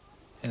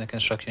in the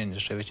construction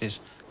industry, which is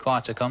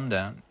quite a come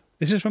down.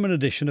 This is from an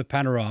edition of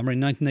Panorama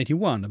in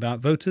 1981 about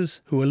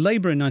voters who were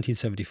Labour in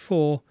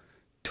 1974,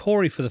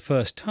 Tory for the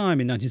first time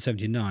in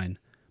 1979,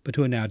 but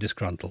who are now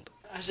disgruntled.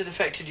 Has it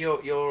affected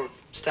your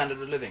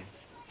standard of living?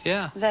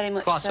 Yeah, very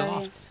much quite so, a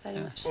lot. yes, very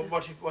much so.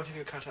 Well, what have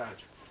you cut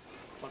out?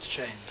 What's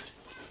changed?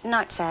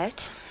 Nights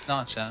out.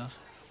 Nights out.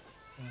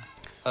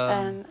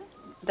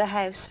 The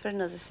house, for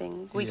another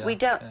thing. We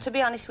don't, to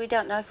be honest, we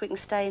don't know if we can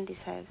stay in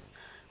this house.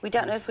 We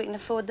don't know if we can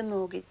afford the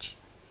mortgage.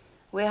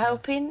 We're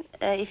hoping,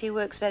 if he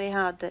works very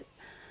hard,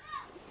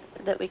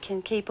 that we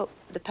can keep up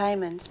the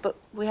payments, but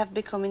we have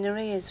become in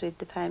arrears with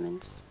the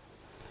payments,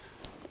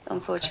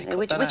 unfortunately,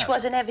 which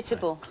was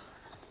inevitable.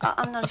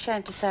 I'm not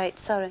ashamed to say it,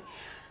 sorry.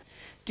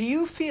 Do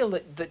you feel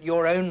that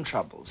your own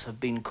troubles have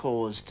been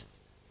caused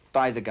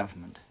by the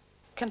government?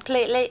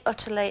 Completely,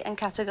 utterly and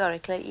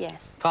categorically,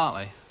 yes.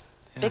 Partly?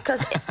 Yeah.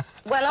 Because,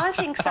 well, I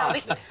think so.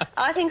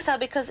 I think so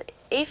because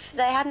if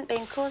they hadn't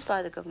been caused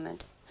by the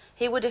government,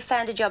 he would have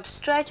found a job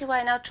straight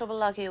away, no trouble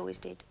like he always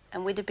did,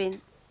 and we'd have been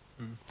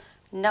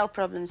no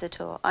problems at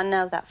all. I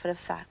know that for a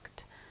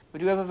fact.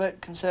 Would you ever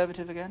vote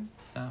Conservative again?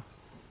 No.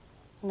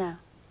 No.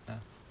 No.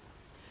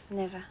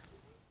 Never.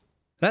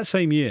 That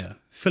same year,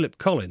 Philip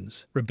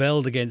Collins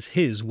rebelled against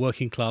his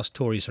working-class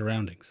Tory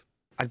surroundings.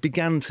 I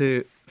began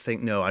to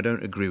think, no, I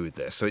don't agree with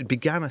this. So it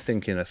began, I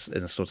think, in a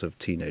sort of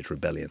teenage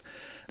rebellion.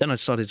 Then I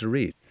started to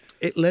read.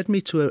 It led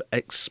me to an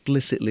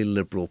explicitly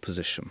liberal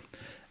position.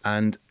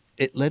 And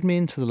it led me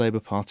into the Labour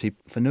Party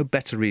for no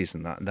better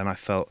reason than I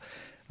felt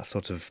a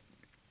sort of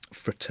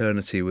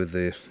fraternity with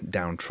the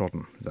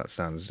downtrodden. That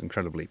sounds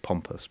incredibly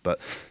pompous, but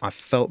I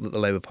felt that the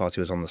Labour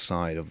Party was on the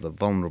side of the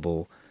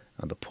vulnerable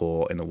and the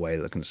poor in a way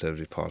that the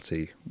Conservative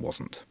Party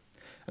wasn't.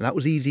 And that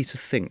was easy to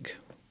think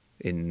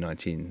in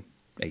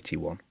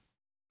 1981.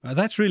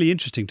 That's really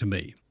interesting to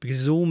me because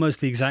it's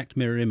almost the exact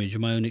mirror image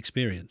of my own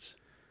experience.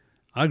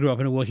 I grew up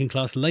in a working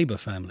class Labour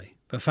family,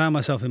 but found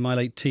myself in my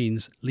late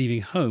teens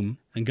leaving home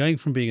and going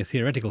from being a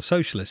theoretical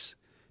socialist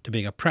to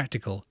being a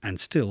practical and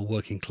still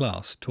working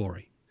class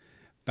Tory.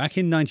 Back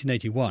in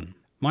 1981,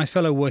 my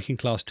fellow working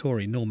class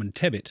Tory Norman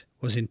Tebbit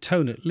was in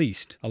tone at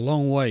least a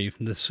long way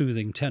from the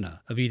soothing tenor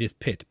of Edith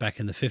Pitt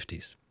back in the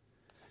 50s.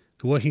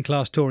 The working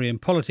class Tory in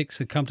politics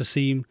had come to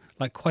seem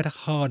like quite a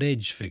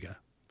hard-edged figure.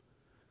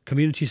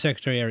 Community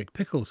Secretary Eric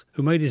Pickles,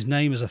 who made his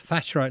name as a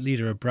Thatcherite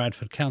leader of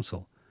Bradford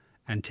Council,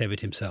 and Tebbit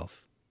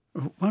himself.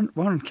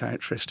 One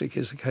characteristic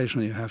is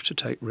occasionally you have to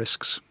take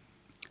risks.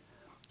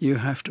 You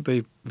have to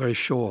be very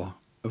sure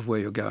of where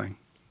you're going.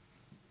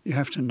 You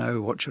have to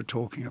know what you're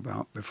talking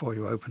about before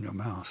you open your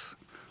mouth.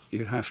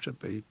 You have to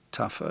be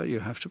tougher, you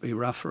have to be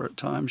rougher at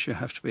times, you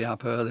have to be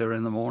up earlier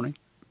in the morning.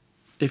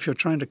 If you're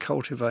trying to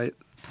cultivate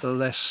the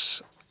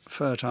less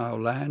fertile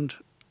land,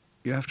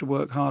 you have to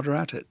work harder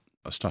at it.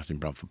 I started in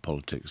Bradford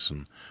politics,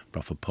 and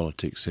Bradford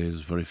politics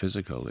is very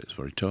physical, it's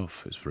very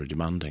tough, it's very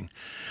demanding.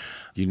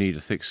 You need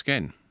a thick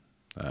skin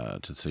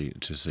to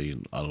see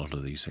a lot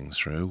of these things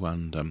through,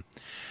 and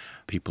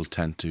people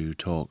tend to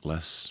talk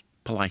less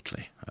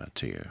politely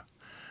to you.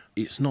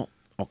 It's not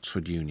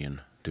Oxford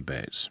Union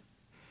debates.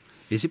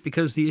 Is it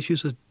because the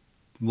issues are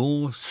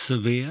more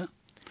severe?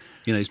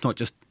 You know, it's not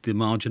just the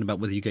margin about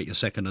whether you get your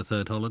second or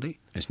third holiday?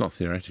 It's not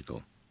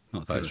theoretical.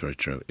 That's very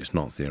true. It's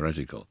not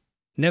theoretical.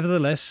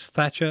 Nevertheless,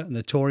 Thatcher and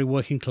the Tory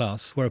working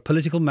class were a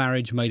political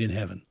marriage made in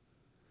heaven.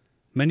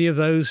 Many of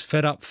those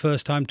fed-up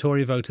first-time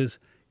Tory voters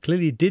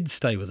clearly did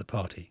stay with the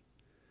party.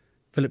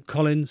 Philip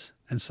Collins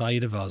and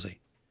Saeed Avazi.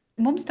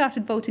 Mum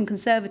started voting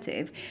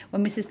Conservative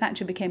when Mrs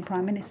Thatcher became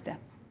Prime Minister.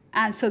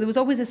 And so there was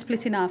always a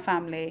split in our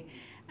family.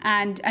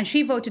 And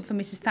she voted for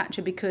Mrs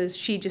Thatcher because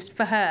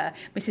for her,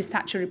 Mrs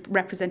Thatcher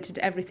represented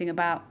everything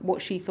about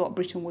what she thought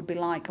Britain would be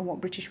like and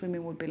what British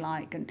women would be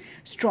like, and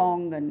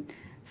strong and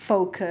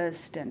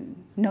focused and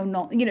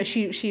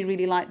she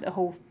really liked the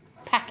whole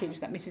package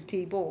that Mrs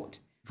T bought.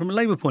 From a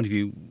Labour point of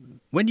view,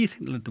 when do you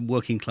think that the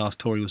working class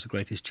Tory was the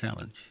greatest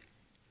challenge?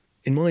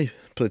 In my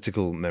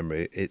political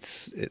memory,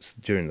 it's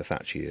during the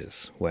Thatcher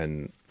years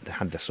when they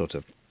had this sort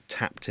of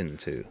tapped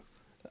into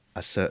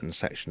a certain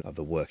section of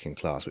the working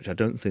class, which I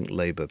don't think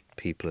Labour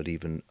people had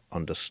even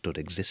understood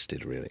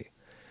existed, really.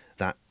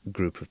 That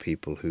group of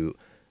people who,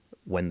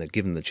 when they're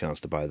given the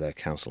chance to buy their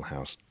council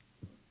house,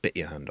 bit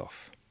your hand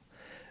off.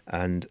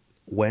 And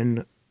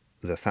when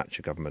the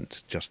Thatcher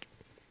government just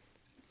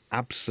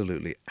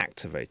absolutely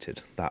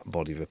activated that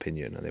body of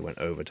opinion and they went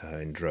over to her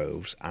in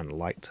droves and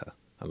liked her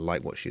and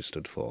liked what she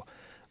stood for,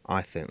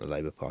 I think the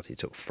Labour Party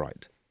took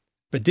fright.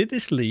 But did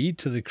this lead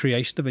to the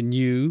creation of a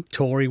new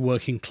Tory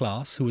working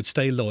class who would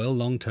stay loyal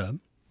long term?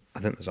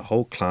 I think there's a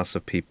whole class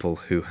of people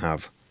who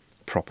have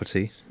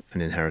property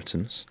and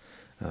inheritance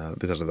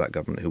because of that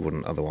government who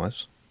wouldn't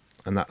otherwise.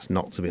 And that's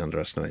not to be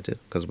underestimated,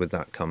 because with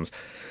that comes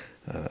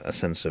a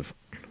sense of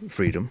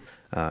freedom.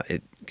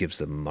 It gives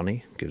them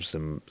money, gives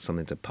them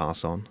something to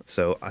pass on.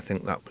 So I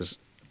think that was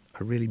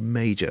a really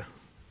major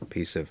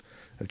piece of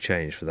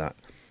change for that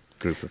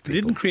group of people.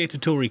 It didn't create a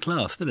Tory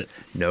class, did it?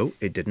 No,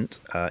 it didn't.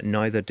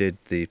 Neither did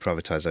the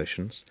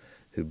privatisations,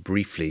 who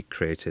briefly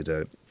created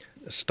a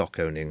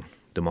stock-owning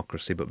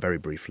democracy, but very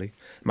briefly.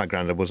 My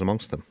granddad was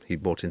amongst them. He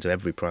bought into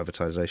every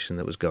privatisation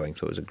that was going,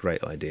 thought it was a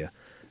great idea.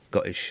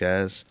 Got his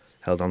shares,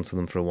 held on to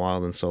them for a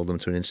while, and sold them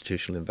to an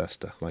institutional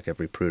investor, like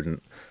every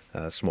prudent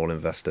small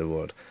investor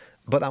would.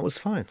 But that was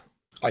fine.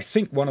 I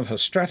think one of her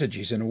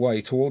strategies, in a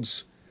way,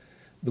 towards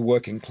the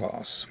working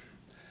class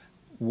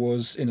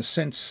was, in a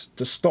sense,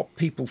 to stop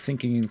people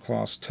thinking in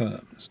class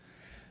terms.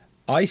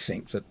 I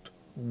think that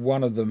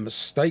one of the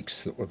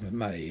mistakes that were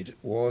made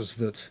was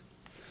that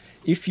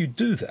if you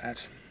do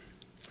that,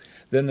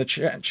 then the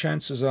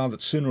chances are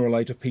that sooner or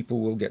later people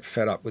will get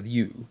fed up with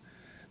you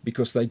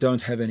because they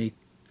don't have any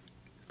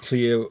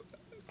clear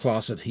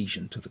class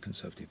adhesion to the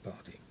Conservative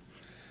Party.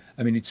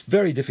 I mean, it's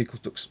very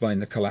difficult to explain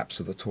the collapse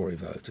of the Tory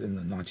vote in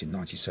the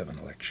 1997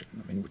 election,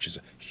 which is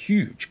a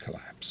huge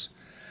collapse,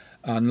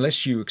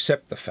 unless you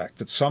accept the fact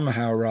that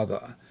somehow or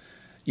other,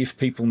 if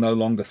people no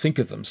longer think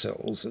of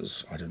themselves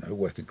as, I don't know,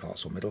 working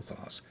class or middle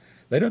class,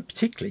 they don't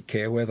particularly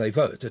care where they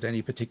vote at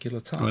any particular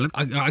time. Well,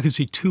 I can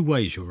see two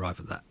ways you arrive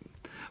at that.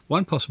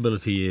 One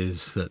possibility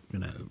is that,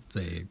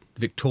 the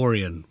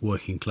Victorian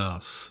working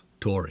class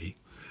Tory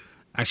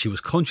actually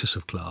was conscious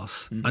of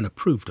class and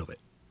approved of it.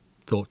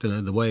 Thought,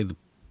 the way the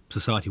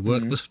society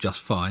worked was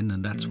just fine,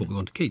 and that's what we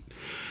want to keep.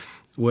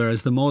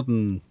 Whereas the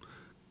modern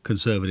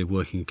Conservative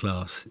working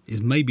class is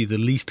maybe the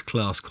least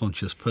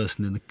class-conscious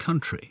person in the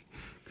country,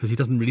 because he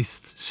doesn't really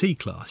see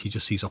class, he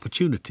just sees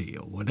opportunity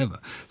or whatever.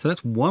 So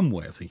that's one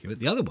way of thinking of it.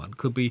 The other one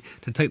could be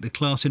to take the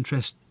class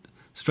interest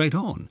straight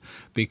on,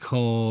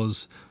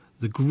 because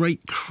the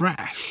great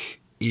crash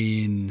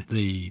in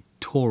the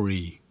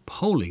Tory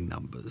polling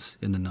numbers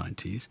in the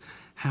 90s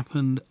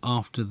happened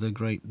after the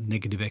great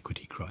negative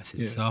equity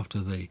crisis, after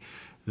the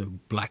the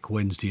Black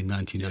Wednesday in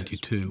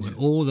 1992, when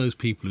all those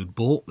people who'd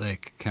bought their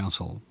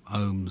council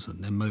homes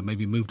and then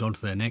maybe moved on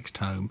to their next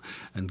home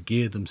and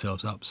geared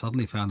themselves up,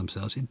 suddenly found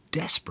themselves in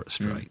desperate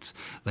straits.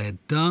 They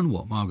had done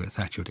what Margaret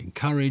Thatcher had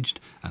encouraged,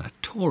 and a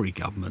Tory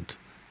government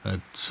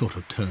had sort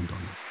of turned on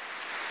them.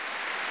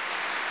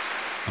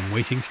 And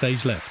waiting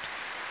stage left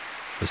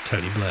was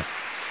Tony Blair.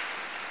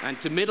 And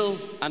to middle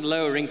and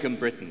lower income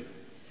Britain,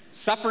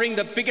 suffering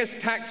the biggest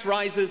tax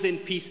rises in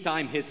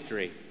peacetime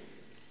history,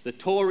 the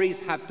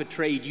Tories have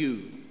betrayed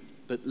you,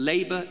 but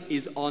Labour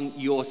is on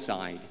your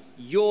side.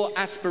 Your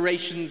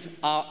aspirations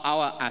are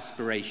our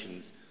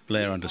aspirations.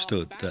 Blair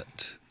understood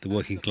that the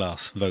working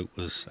class vote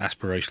was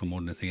aspirational more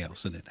than anything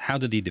else, didn't it? How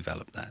did he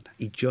develop that?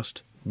 He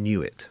just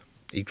knew it.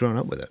 He'd grown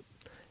up with it.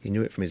 He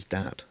knew it from his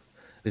dad.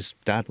 His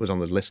dad was on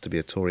the list to be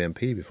a Tory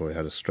MP before he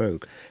had a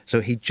stroke.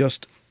 So he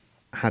just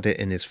had it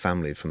in his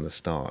family from the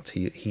start.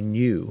 He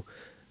knew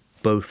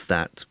both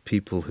that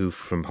people who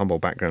from humble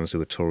backgrounds who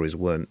were Tories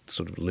weren't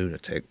sort of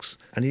lunatics,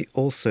 and he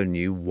also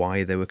knew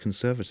why they were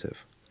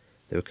Conservative.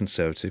 They were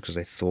Conservative because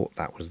they thought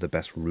that was the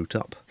best route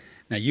up.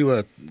 Now, you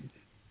were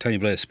Tony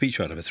Blair's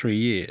speechwriter for 3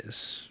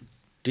 years.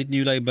 Did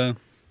New Labour,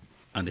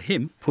 under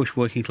him, push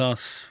working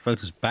class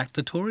voters back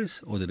to Tories,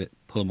 or did it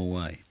pull them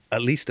away?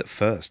 At least at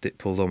first, it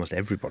pulled almost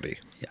everybody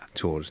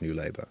towards New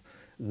Labour.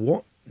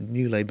 What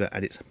New Labour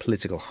at its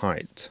political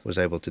height was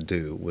able to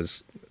do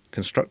was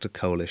construct a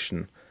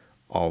coalition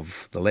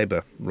of the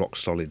Labour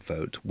rock-solid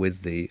vote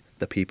with the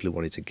people who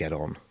wanted to get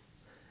on.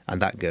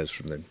 And that goes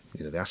from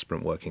the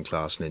aspirant working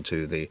class and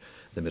into the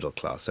middle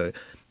class. So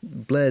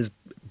Blair's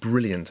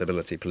brilliant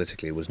ability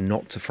politically was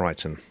not to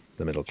frighten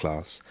the middle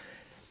class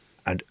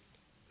and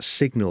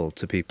signal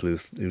to people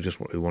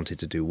who wanted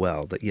to do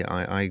well that,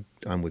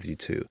 I'm with you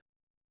too.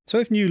 So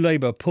if New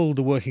Labour pulled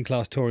the working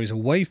class Tories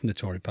away from the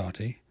Tory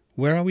party,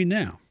 where are we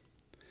now?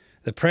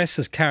 The press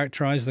has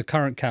characterised the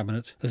current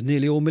cabinet as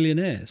nearly all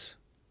millionaires.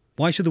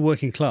 Why should the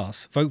working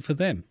class vote for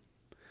them?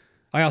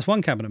 I asked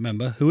one cabinet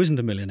member who isn't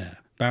a millionaire,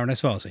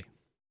 Baroness Varzi.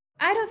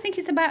 I don't think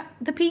it's about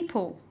the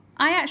people.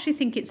 I actually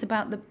think it's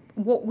about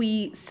what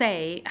we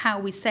say, how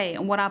we say,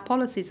 and what our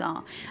policies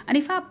are. And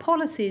if our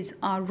policies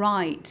are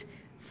right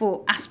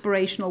for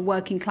aspirational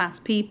working class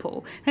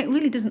people, then it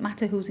really doesn't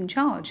matter who's in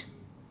charge.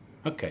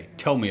 OK,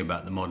 tell me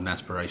about the modern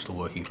aspirational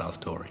working class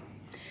Tory.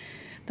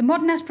 The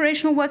modern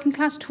aspirational working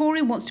class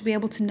Tory wants to be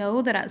able to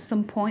know that at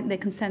some point they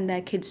can send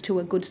their kids to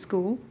a good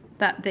school,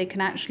 that they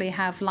can actually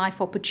have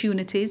life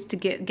opportunities to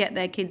get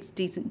their kids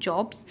decent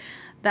jobs,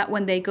 that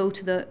when they go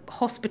to the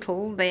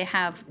hospital they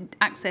have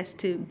access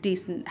to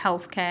decent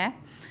health care,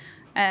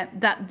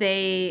 that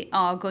they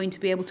are going to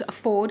be able to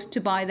afford to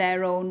buy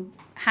their own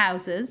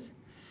houses.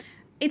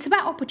 It's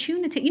about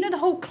opportunity. You know, the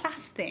whole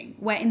class thing,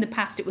 where in the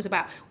past it was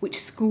about which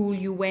school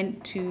you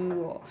went to,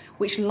 or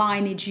which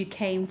lineage you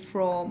came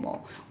from,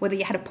 or whether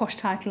you had a posh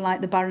title like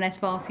the Baroness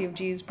Varzi of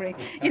Dewsbury.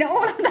 You know,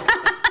 all of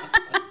that.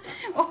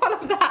 All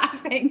of that, I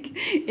think,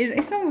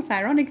 it's almost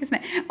ironic,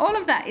 isn't it? All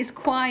of that is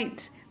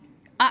quite,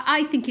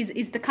 I think,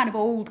 is the kind of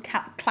old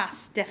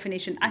class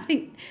definition. I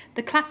think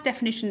the class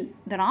definition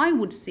that I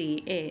would see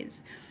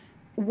is,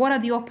 what are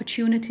the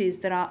opportunities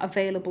that are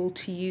available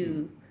to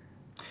you?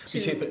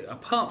 You see, but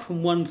apart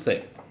from one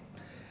thing,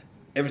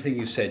 everything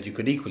you said, you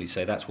could equally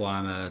say that's why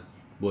I'm a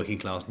working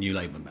class New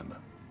Labour member.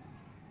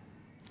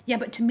 Yeah,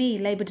 but to me,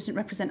 Labour doesn't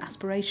represent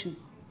aspiration.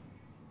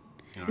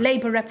 Right.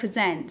 Labour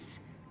represents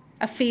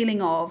a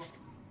feeling of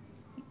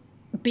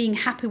being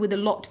happy with the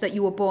lot that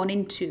you were born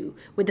into,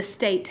 with the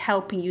state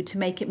helping you to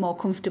make it more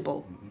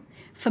comfortable. Mm-hmm.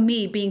 For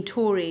me, being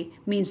Tory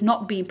means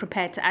not being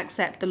prepared to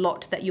accept the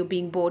lot that you're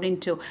being born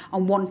into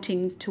and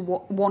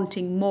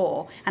wanting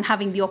more and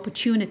having the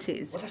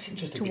opportunities. Well, that's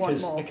interesting to want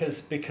more.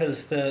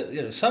 because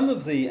some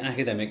of the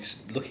academics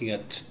looking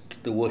at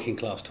the working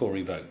class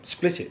Tory vote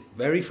split it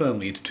very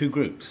firmly into two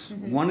groups.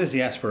 Mm-hmm. One is the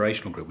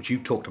aspirational group, which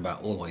you've talked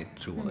about all the way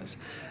through all this.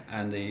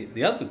 And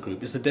the other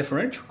group is the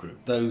differential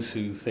group, those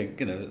who think,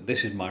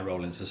 this is my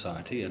role in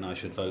society and I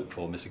should vote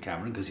for Mr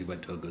Cameron because he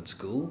went to a good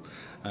school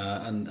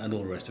and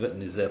all the rest of it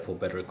and is therefore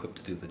better equipped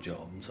to do the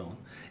job and so on.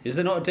 Is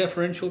there not a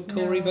differential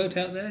Tory vote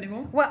out there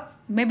anymore? Well,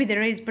 maybe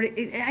there is, but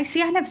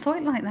I never saw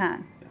it like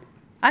that.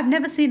 I've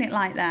never seen it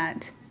like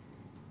that.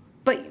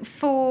 But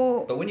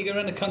when you go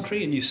around the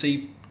country and you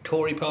see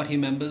Tory party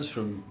members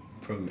from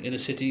inner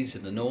cities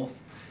in the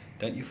north,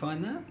 don't you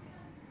find that?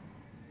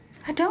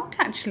 I don't,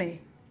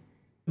 actually.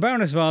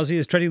 Baroness Varzi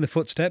is treading the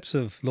footsteps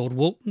of Lord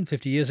Walton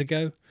 50 years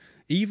ago,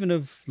 even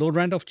of Lord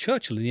Randolph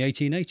Churchill in the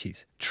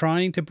 1880s,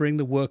 trying to bring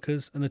the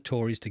workers and the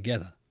Tories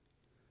together.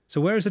 So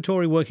where is the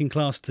Tory working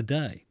class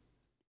today?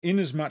 In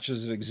as much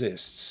as it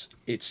exists,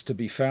 it's to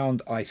be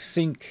found, I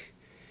think,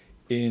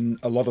 in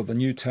a lot of the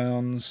new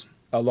towns,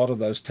 a lot of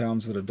those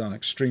towns that have done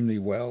extremely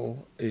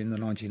well in the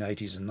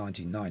 1980s and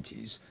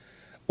 1990s,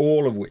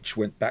 all of which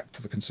went back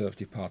to the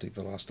Conservative Party at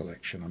the last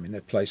election. I mean, there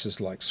are places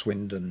like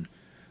Swindon,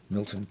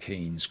 Milton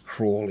Keynes,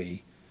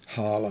 Crawley,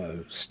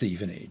 Harlow,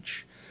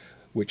 Stevenage,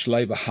 which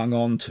Labour hung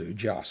on to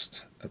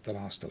just at the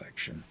last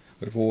election,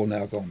 but have all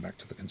now gone back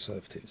to the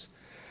Conservatives.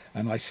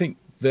 And I think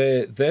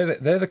they're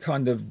the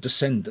kind of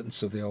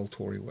descendants of the old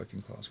Tory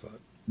working class vote.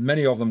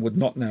 Many of them would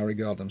not now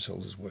regard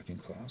themselves as working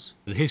class.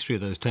 The history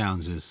of those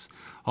towns is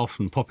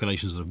often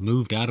populations that have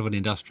moved out of an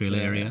industrial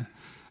area,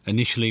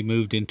 initially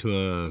moved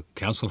into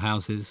council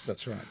houses.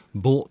 That's right.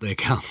 Bought their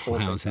council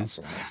houses,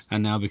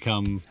 and now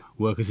become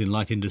workers in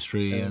light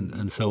industry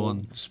and so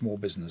on. Small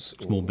business.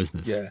 Small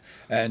business. Yeah,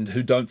 and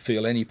who don't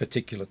feel any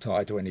particular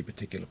tie to any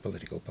particular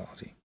political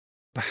party.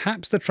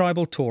 Perhaps the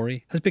tribal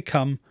Tory has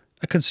become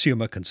a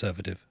consumer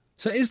conservative.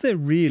 So is there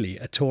really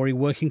a Tory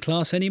working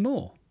class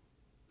anymore?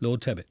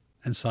 Lord Tebbit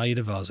and Saeed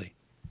Avazi.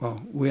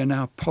 Well, we are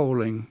now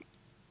polling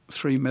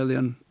 3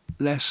 million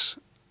less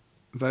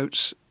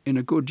votes in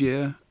a good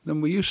year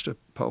than we used to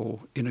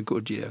poll in a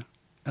good year.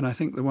 And I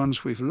think the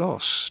ones we've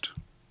lost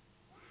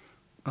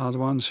are the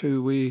ones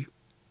who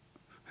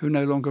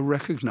no longer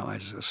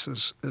recognise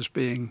us as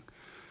being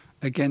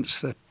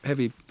against the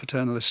heavy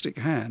paternalistic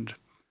hand.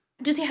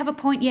 Does he have a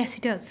point? Yes, he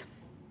does.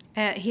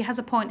 He has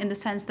a point in the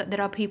sense that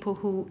there are people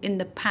who in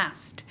the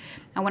past,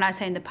 and when I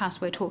say in the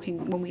past, we're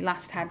talking when we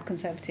last had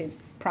Conservative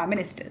prime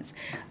ministers,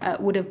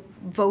 would have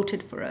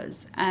voted for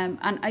us. And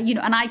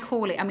I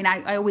call it, I mean,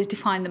 I always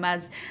define them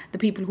as the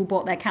people who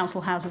bought their council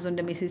houses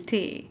under Mrs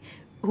T,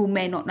 who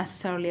may not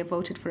necessarily have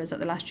voted for us at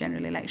the last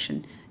general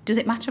election. Does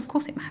it matter? Of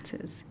course it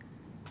matters.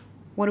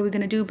 What are we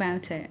going to do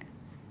about it?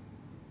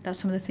 That's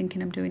some of the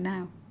thinking I'm doing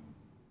now.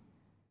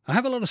 I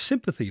have a lot of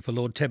sympathy for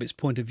Lord Tebbit's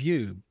point of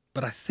view,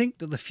 but I think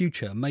that the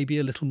future may be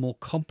a little more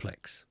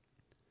complex.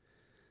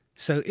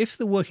 So if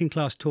the working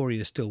class Tory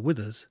is still with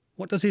us,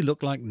 what does he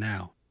look like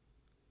now?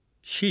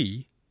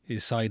 She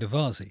is Saeed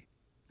Avazi,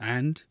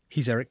 and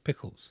he's Eric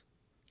Pickles.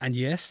 And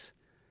yes,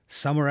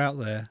 somewhere out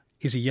there,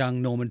 he's a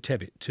young Norman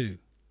Tebbit too.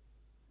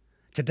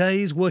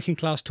 Today's working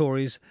class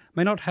Tories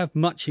may not have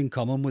much in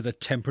common with the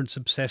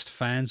temperance-obsessed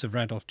fans of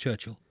Randolph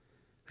Churchill.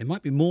 They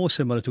might be more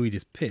similar to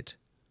Edith Pitt,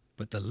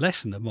 but the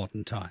lesson of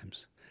modern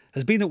times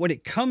has been that when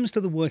it comes to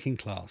the working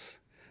class,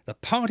 the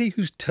party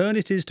whose turn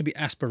it is to be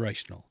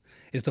aspirational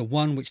is the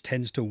one which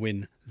tends to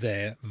win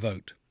their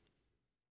vote.